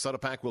 3-week quick starter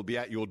pack will be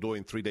at your door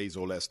in 3 days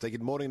or less. Take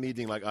it morning and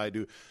evening like I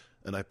do,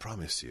 and I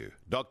promise you,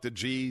 Dr.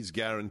 G's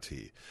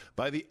guarantee,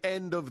 by the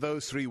end of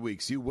those 3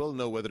 weeks, you will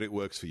know whether it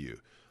works for you,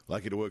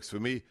 like it works for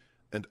me,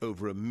 and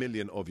over 1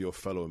 million of your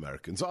fellow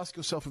Americans. Ask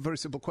yourself a very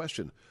simple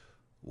question.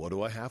 What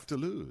do I have to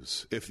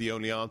lose? If the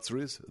only answer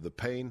is the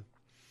pain,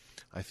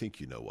 I think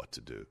you know what to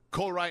do.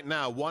 Call right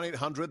now,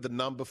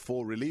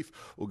 1-800-4RELIEF,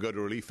 or go to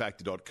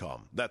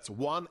ReliefFactor.com. That's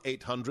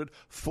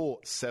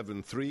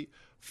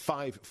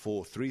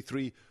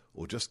 1-800-473-5433,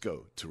 or just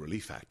go to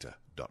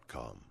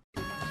relieffactor.com.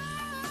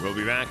 We'll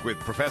be back with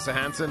Professor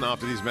Hanson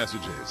after these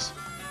messages.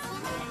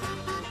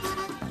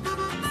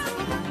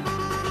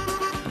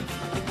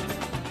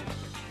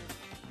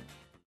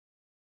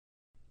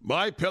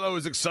 MyPillow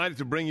is excited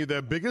to bring you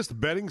their biggest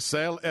bedding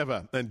sale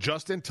ever, and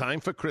just in time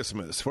for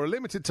Christmas. For a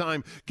limited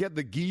time, get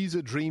the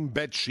Giza Dream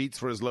bed sheets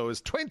for as low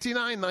as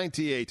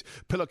 $29.98,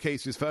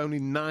 pillowcases for only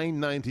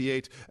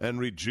 $9.98, and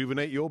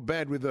rejuvenate your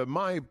bed with a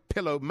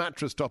MyPillow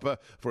mattress topper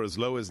for as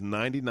low as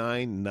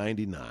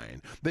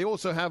 $99.99. They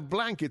also have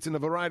blankets in a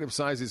variety of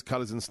sizes,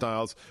 colors, and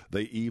styles.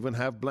 They even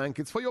have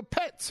blankets for your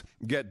pets.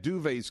 Get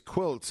duvets,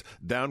 quilts,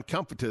 down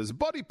comforters,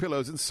 body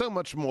pillows, and so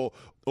much more,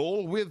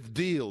 all with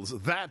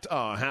deals that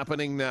are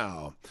happening now.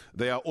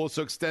 They are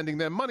also extending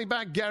their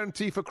money-back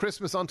guarantee for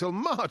Christmas until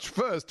March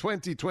 1st,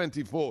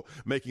 2024,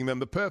 making them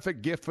the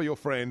perfect gift for your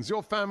friends,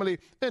 your family,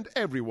 and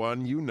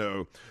everyone you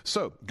know.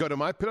 So, go to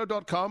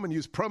MyPillow.com and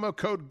use promo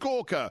code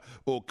Gorka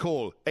or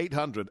call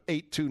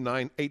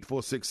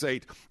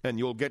 800-829-8468, and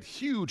you'll get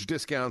huge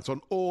discounts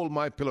on all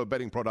MyPillow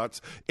bedding products,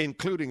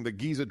 including the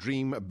Giza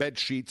Dream bed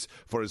sheets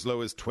for as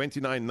low as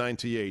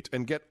 $29.98,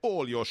 and get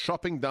all your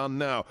shopping done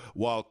now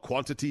while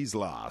quantities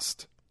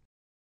last.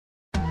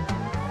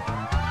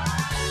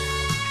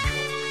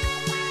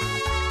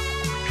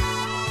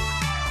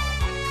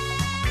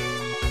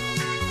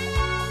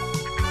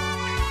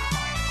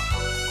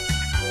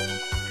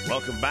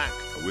 Welcome back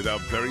with our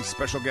very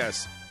special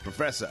guest,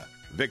 Professor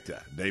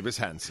Victor Davis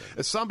Hanson.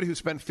 As somebody who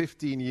spent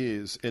 15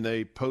 years in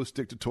a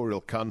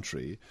post-dictatorial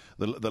country,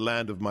 the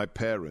land of my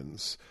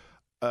parents,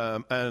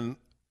 and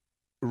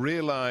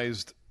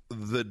realized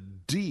the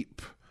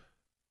deep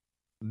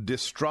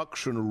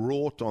destruction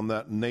wrought on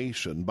that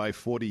nation by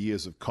 40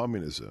 years of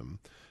communism,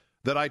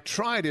 that I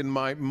tried in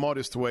my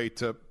modest way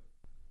to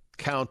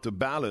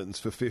counterbalance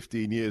for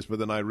 15 years, but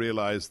then I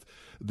realized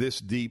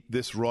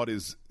this rot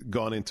is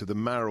gone into the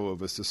marrow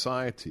of a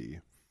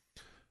society.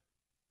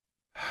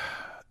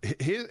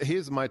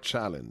 Here's my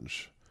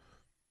challenge.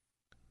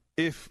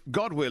 If,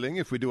 God willing,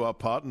 if we do our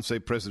part and say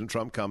President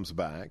Trump comes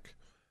back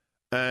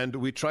and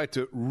we try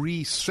to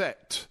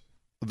reset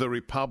the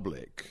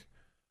republic,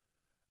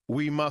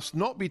 we must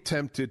not be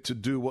tempted to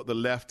do what the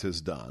left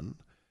has done,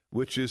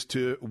 which is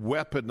to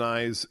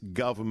weaponize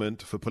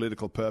government for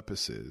political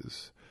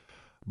purposes.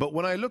 But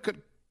when I look at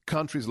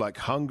countries like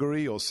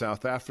Hungary or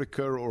South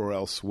Africa or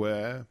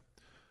elsewhere,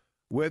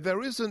 where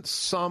there isn't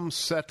some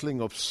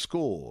settling of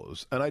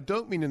scores, and I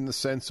don't mean in the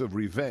sense of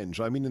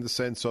revenge, I mean in the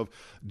sense of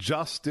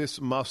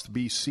justice must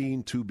be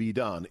seen to be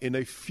done. In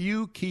a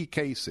few key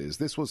cases,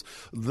 this was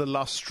the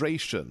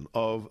lustration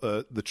of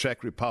the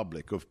Czech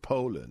Republic, of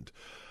Poland,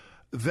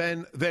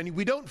 then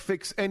we don't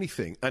fix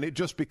anything, and it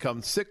just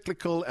becomes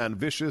cyclical and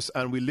vicious,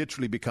 and we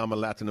literally become a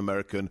Latin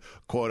American,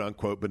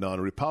 quote-unquote,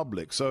 banana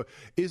republic. So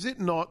is it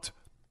not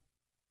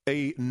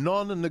a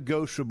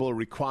non-negotiable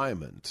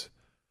requirement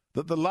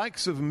that the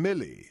likes of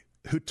Milley,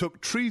 who took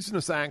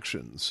treasonous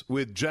actions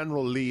with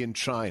General Lee in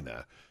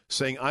China,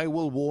 saying, I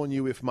will warn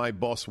you if my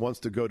boss wants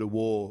to go to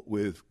war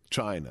with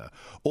China,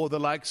 or the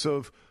likes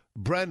of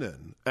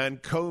Brennan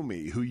and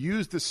Comey, who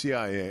used the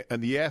CIA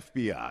and the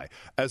FBI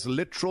as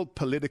literal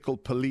political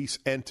police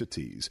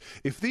entities,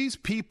 if these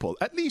people,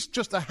 at least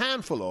just a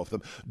handful of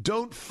them,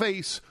 don't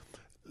face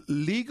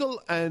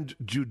legal and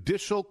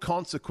judicial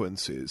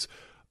consequences,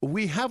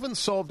 we haven't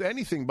solved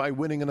anything by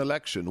winning an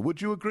election.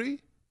 Would you agree?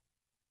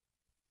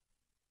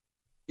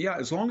 Yeah,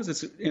 as long as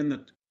it's in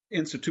the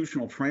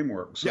institutional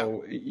framework.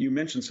 So You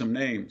mentioned some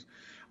names.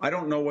 I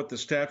don't know what the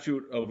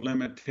statute of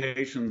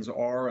limitations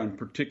are on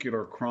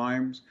particular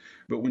crimes,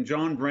 but when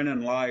John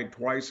Brennan lied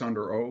twice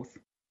under oath,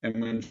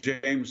 and when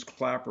James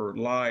Clapper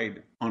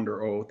lied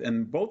under oath,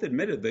 and both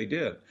admitted they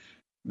did,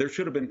 there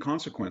should have been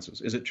consequences.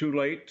 Is it too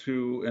late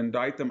to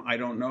indict them? I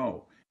don't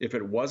know. If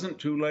it wasn't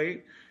too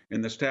late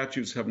and the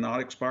statutes have not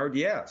expired,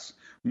 yes.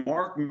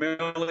 Mark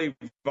Milley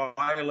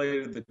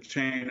violated the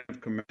chain of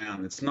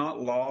command. It's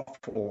not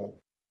lawful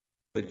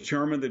the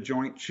chairman of the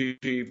Joint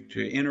Chief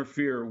to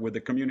interfere with the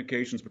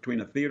communications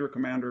between a theater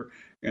commander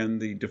and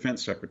the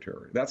defense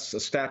secretary. That's a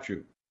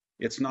statute.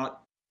 It's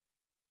not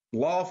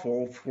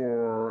lawful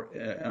for,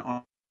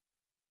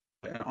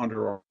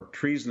 under our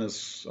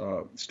treasonous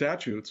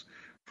statutes,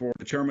 for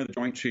the chairman of the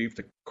Joint Chief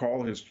to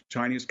call his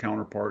Chinese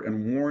counterpart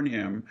and warn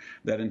him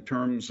that in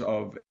terms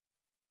of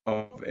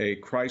a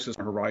crisis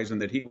on the horizon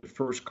that he would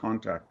first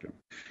contact him.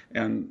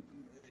 And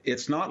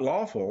it's not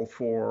lawful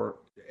for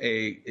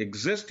a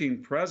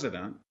existing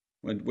president,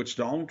 which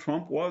Donald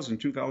Trump was in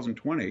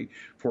 2020,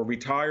 for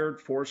retired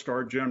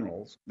four-star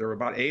generals, there are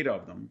about 8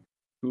 of them,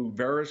 who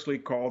variously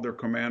called their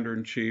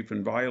commander-in-chief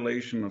in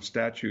violation of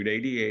Statute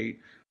 88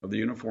 of the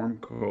Uniform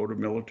Code of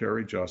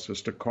Military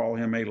Justice to call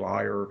him a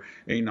liar,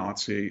 a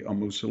Nazi, a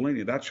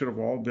Mussolini. That should have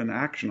all been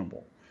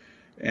actionable,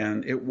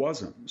 and it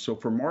wasn't. So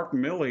for Mark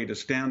Milley to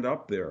stand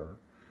up there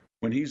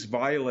when he's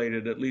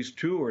violated at least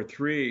 2 or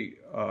 3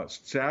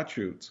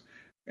 statutes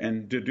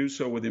and to do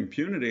so with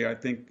impunity, I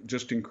think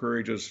just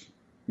encourages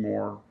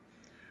more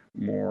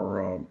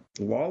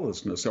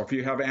lawlessness. So if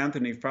you have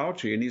Anthony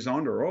Fauci and he's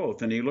under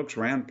oath and he looks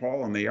Rand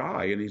Paul in the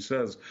eye and he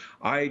says,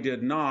 I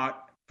did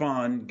not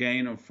fund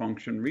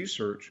gain-of-function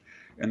research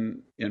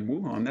in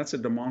Wuhan, that's a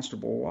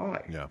demonstrable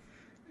lie. Yeah.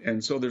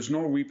 And so there's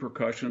no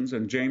repercussions.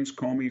 And James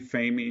Comey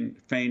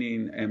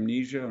feigning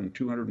amnesia on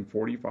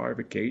 245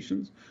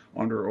 occasions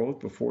under oath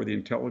before the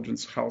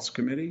Intelligence House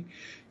Committee.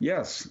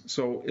 Yes.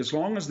 So as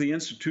long as the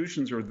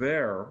institutions are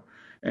there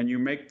and you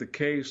make the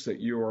case that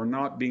you are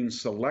not being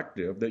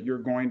selective, that you're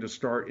going to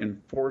start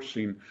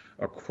enforcing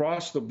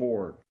across the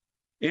board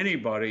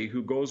anybody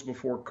who goes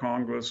before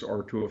Congress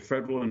or to a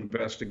federal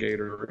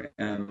investigator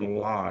and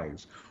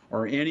lies,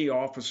 or any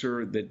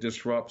officer that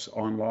disrupts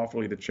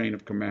unlawfully the chain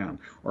of command,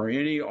 or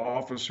any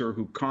officer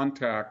who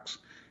contacts,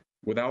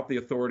 without the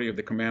authority of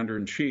the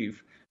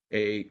commander-in-chief,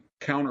 a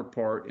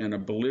counterpart in a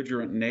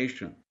belligerent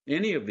nation.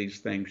 Any of these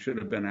things should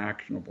have been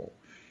actionable.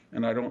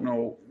 And I don't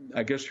know,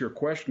 I guess your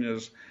question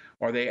is,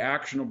 are they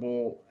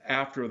actionable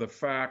after the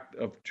fact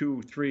of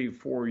 2, 3,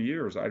 4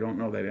 years? I don't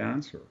know that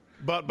answer.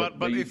 But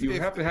if you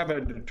have to have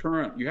a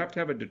deterrent, you have to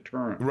have a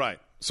deterrent. Right.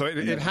 So it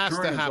has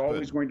to happen. It's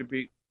always going to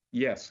be,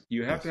 yes,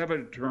 you have to have a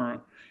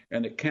deterrent,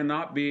 and it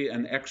cannot be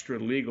an extra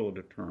legal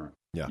deterrent.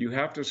 Yeah. You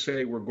have to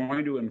say we're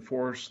going to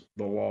enforce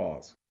the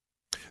laws.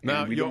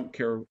 Now, and we don't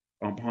care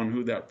upon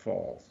who that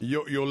falls.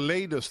 Your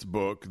latest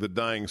book, The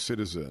Dying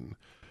Citizen,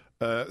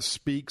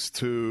 speaks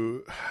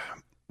to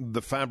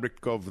the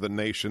fabric of the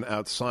nation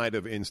outside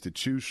of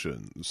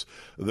institutions,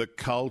 the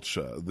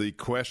culture, the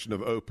question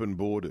of open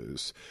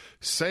borders.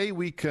 Say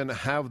we can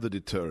have the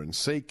deterrence,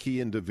 say key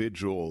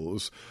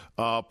individuals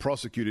are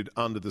prosecuted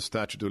under the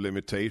statute of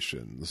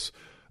limitations,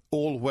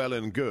 all well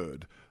and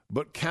good.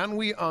 But can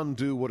we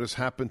undo what has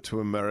happened to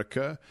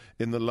America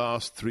in the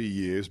last 3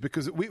 years?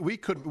 Because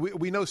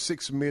we know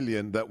 6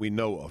 million that we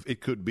know of. It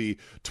could be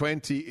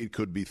 20, it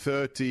could be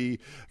 30.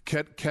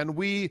 Can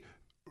we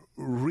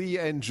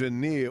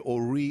re-engineer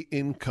or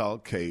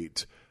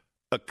re-inculcate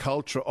a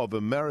culture of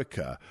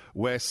America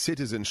where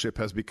citizenship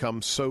has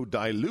become so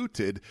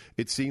diluted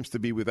it seems to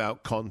be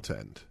without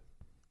content?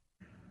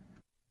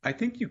 I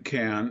think you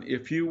can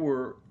if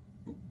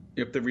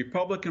the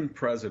Republican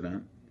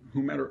president,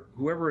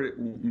 whoever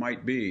it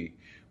might be,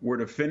 were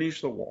to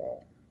finish the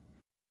wall,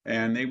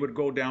 and they would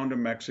go down to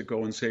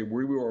Mexico and say,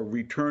 we were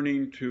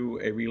returning to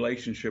a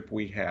relationship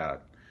we had.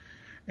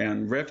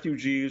 And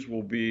refugees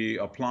will be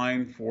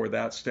applying for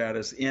that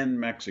status in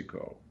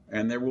Mexico.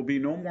 And there will be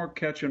no more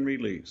catch and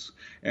release.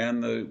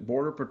 And the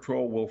Border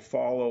Patrol will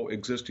follow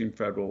existing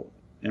federal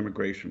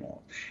immigration law.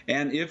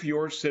 And if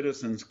your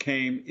citizens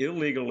came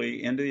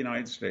illegally into the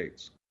United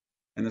States,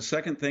 and the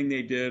second thing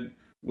they did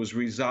was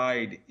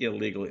reside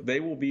illegally, they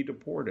will be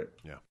deported.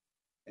 Yeah.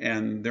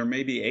 And there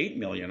may be 8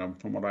 million of them,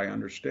 from what I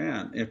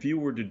understand. If you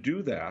were to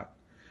do that,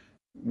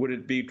 would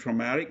it be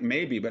traumatic?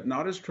 Maybe, but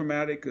not as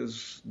traumatic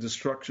as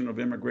destruction of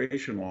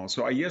immigration law.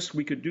 So yes,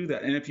 we could do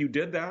that. And if you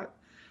did that,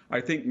 I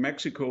think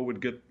Mexico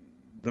would get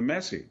the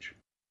message,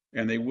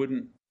 and they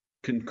wouldn't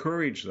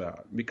encourage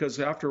that, because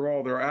after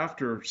all, they're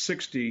after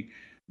 $60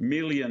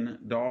 million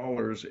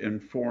in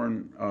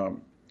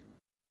foreign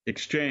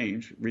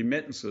exchange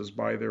remittances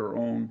by their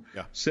own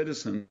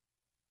citizens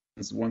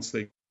once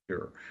they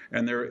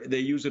and they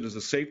use it as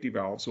a safety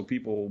valve, so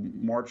people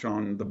march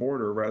on the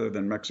border rather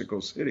than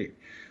Mexico City.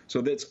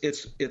 So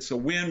it's a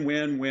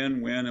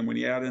win-win-win-win. And when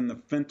you add in the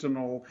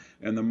fentanyl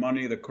and the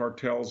money the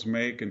cartels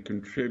make and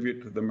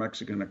contribute to the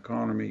Mexican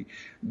economy,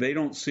 they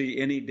don't see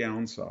any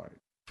downside.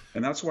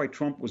 And that's why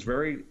Trump was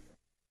very,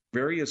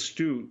 very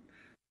astute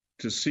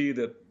to see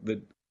that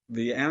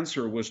the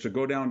answer was to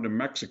go down to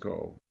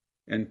Mexico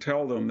and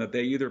tell them that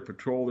they either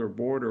patrol their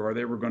border or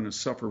they were going to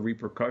suffer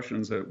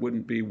repercussions that it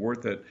wouldn't be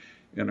worth it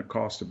in a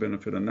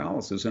cost-to-benefit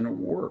analysis, and it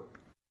worked.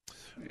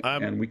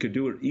 And we could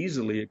do it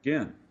easily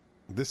again.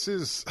 This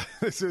is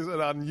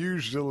an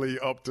unusually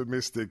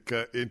optimistic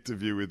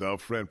interview with our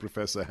friend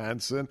Professor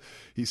Hanson.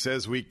 He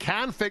says we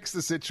can fix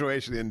the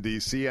situation in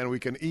D.C. and we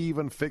can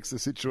even fix the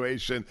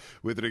situation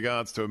with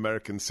regards to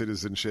American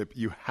citizenship.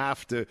 You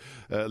have to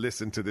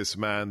listen to this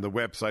man. The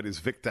website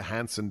is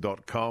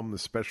victorhanson.com. The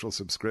special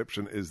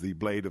subscription is the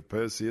Blade of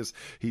Perseus.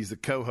 He's the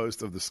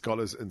co-host of the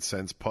Scholars and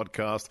Sense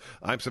podcast.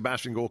 I'm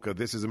Sebastian Gorka.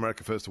 This is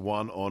America First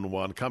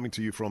One-on-One, coming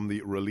to you from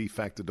the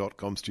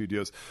ReliefFactor.com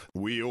studios.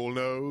 We all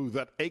know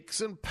that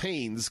aches and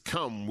pains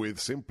come with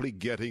simply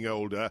getting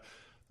older,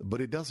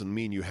 but it doesn't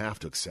mean you have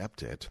to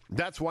accept it.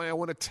 That's why I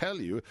want to tell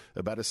you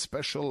about a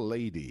special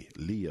lady,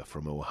 Leah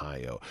from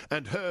Ohio,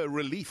 and her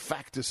Relief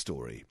Factor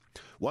story.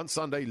 One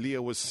Sunday,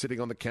 Leah was sitting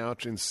on the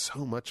couch in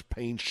so much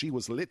pain she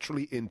was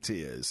literally in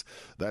tears.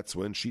 That's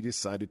when she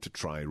decided to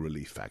try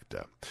Relief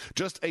Factor.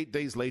 Just 8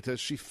 days later,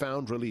 she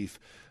found relief,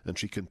 and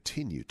she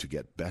continued to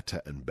get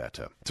better and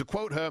better. To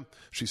quote her,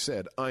 she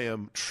said, "I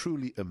am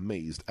truly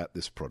amazed at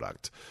this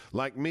product.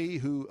 Like me,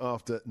 who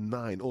after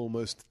 9,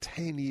 almost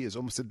 10 years,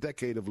 almost a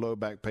decade of low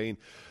back pain,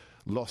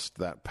 lost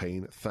that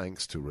pain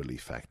thanks to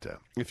Relief Factor.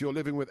 If you're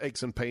living with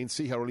aches and pains,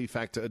 see how Relief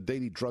Factor, a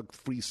daily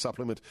drug-free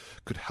supplement,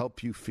 could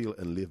help you feel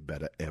and live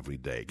better every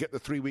day. Get the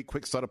 3-week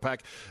quick starter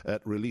pack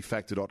at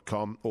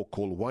relieffactor.com or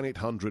call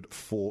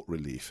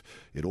 1-800-4RELIEF.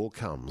 It all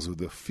comes with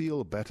the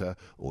feel better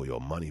or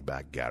your money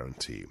back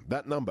guarantee.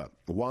 That number,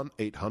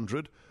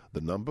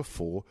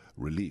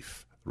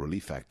 1-800-4RELIEF.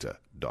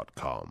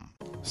 relieffactor.com.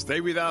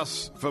 Stay with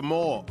us for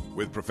more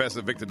with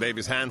Professor Victor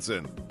Davis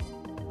Hanson.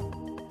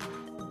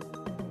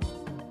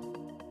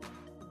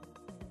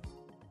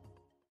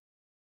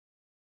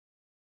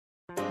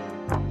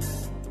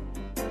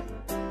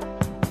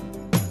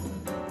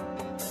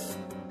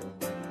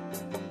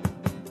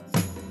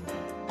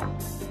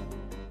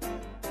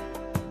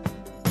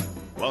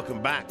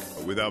 Welcome back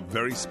with our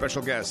very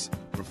special guest,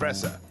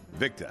 Professor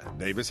Victor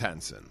Davis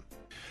Hanson.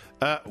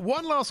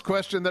 One last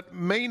question that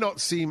may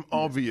not seem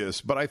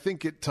obvious, but I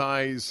think it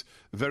ties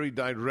very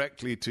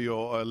directly to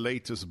your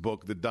latest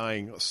book, The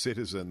Dying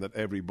Citizen, that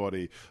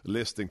everybody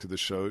listening to the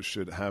show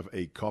should have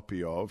a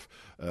copy of.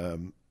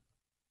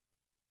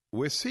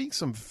 We're seeing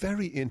some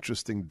very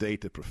interesting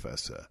data,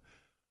 Professor,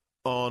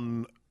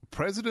 on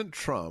President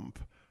Trump,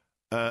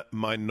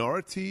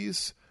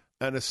 minorities,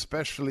 and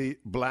especially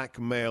black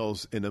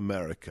males in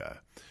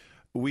America.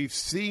 We've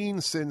seen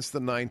since the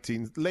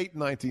late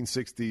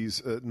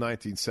 1960s,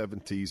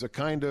 1970s, a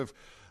kind of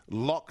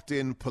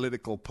locked-in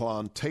political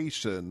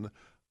plantation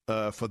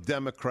for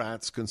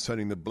Democrats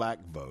concerning the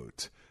black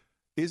vote.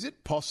 Is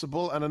it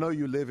possible, and I know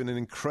you live in an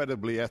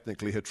incredibly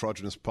ethnically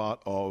heterogeneous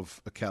part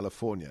of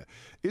California,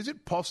 is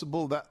it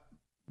possible that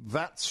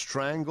that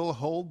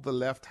stranglehold the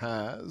left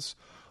has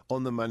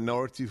on the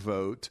minority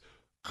vote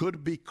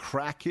could be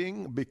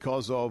cracking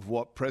because of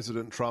what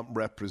President Trump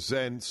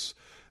represents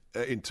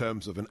in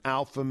terms of an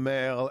alpha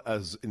male,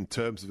 as in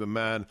terms of a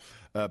man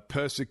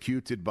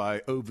persecuted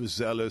by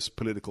overzealous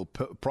political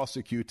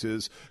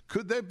prosecutors?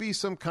 Could there be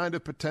some kind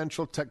of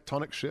potential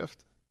tectonic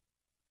shift?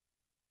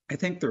 I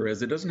think there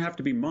is. It doesn't have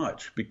to be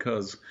much,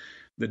 because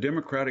the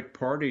Democratic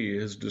Party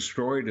has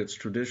destroyed its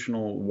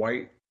traditional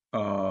white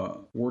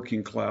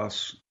working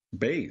class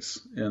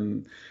base,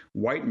 and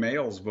white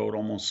males vote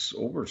almost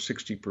over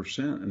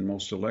 60% in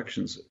most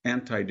elections,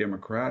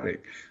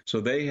 anti-democratic.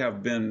 So they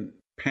have been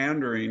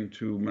pandering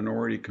to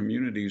minority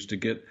communities to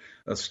get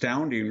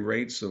astounding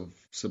rates of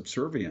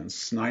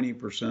subservience,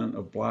 90%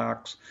 of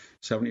blacks,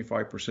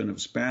 75% of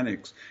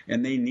Hispanics,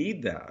 and they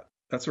need that.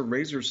 That's a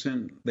razor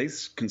thin. They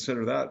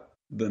consider that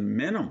the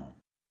minimum.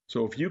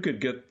 So if you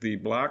could get the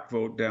black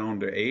vote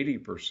down to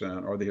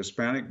 80% or the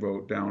Hispanic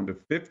vote down to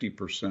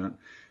 50%,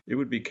 it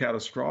would be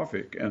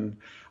catastrophic. And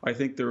I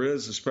think there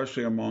is,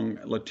 especially among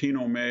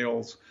Latino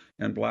males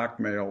and black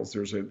males,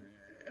 there's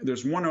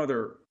one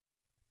other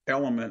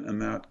element in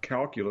that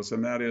calculus,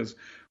 and that is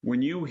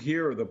when you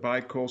hear the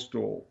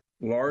bicoastal,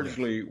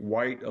 largely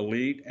white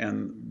elite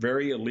and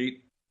very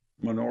elite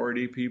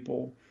minority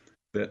people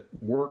that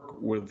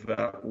work with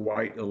that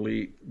white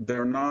elite,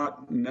 they're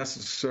not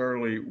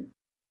necessarily,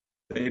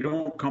 they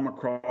don't come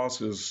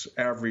across as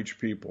average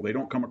people. They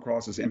don't come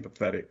across as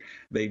empathetic.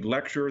 They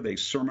lecture, they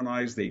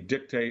sermonize, they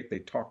dictate, they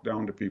talk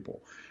down to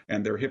people,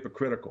 and they're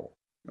hypocritical,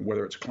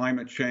 whether it's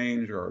climate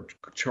change or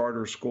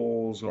charter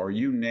schools or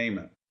you name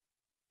it.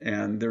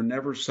 And they're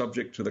never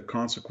subject to the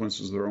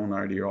consequences of their own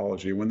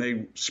ideology. When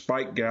they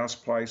spike gas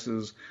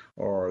prices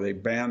or they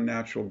ban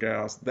natural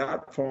gas,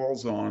 that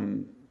falls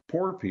on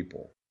poor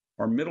people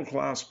or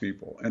middle-class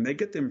people. And they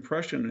get the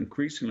impression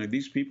increasingly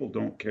these people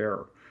don't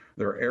care.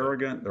 They're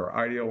arrogant, they're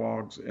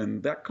ideologues,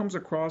 and that comes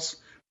across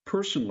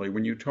personally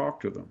when you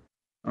talk to them.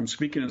 I'm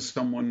speaking as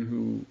someone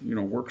who,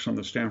 works on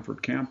the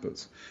Stanford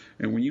campus.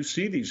 And when you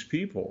see these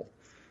people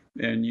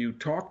and you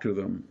talk to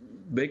them,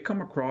 they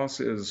come across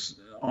as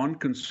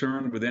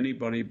unconcerned with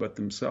anybody but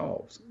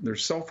themselves. They're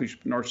selfish,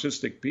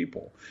 narcissistic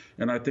people.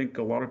 And I think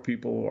a lot of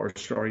people are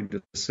starting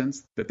to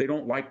sense that they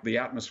don't like the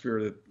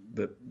atmosphere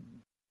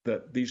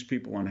that these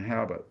people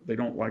inhabit. They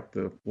don't like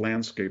the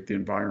landscape, the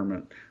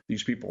environment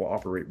these people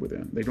operate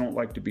within. They don't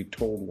like to be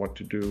told what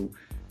to do,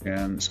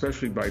 and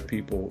especially by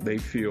people they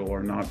feel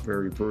are not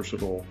very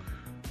versatile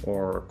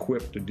or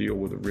equipped to deal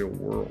with the real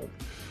world.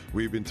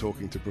 We've been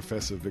talking to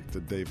Professor Victor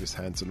Davis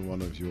Hanson,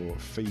 one of your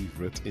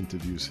favorite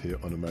interviews here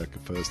on America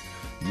First.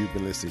 You've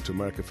been listening to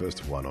America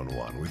First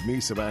One-on-One with me,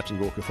 Sebastian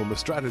Gorka, former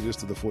strategist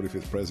to the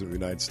 45th President of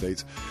the United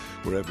States.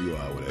 Wherever you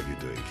are, whatever you're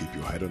doing, keep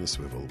your head on a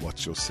swivel,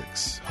 watch your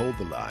six, hold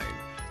the line,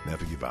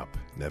 never give up,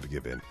 never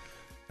give in,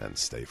 and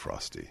stay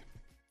frosty.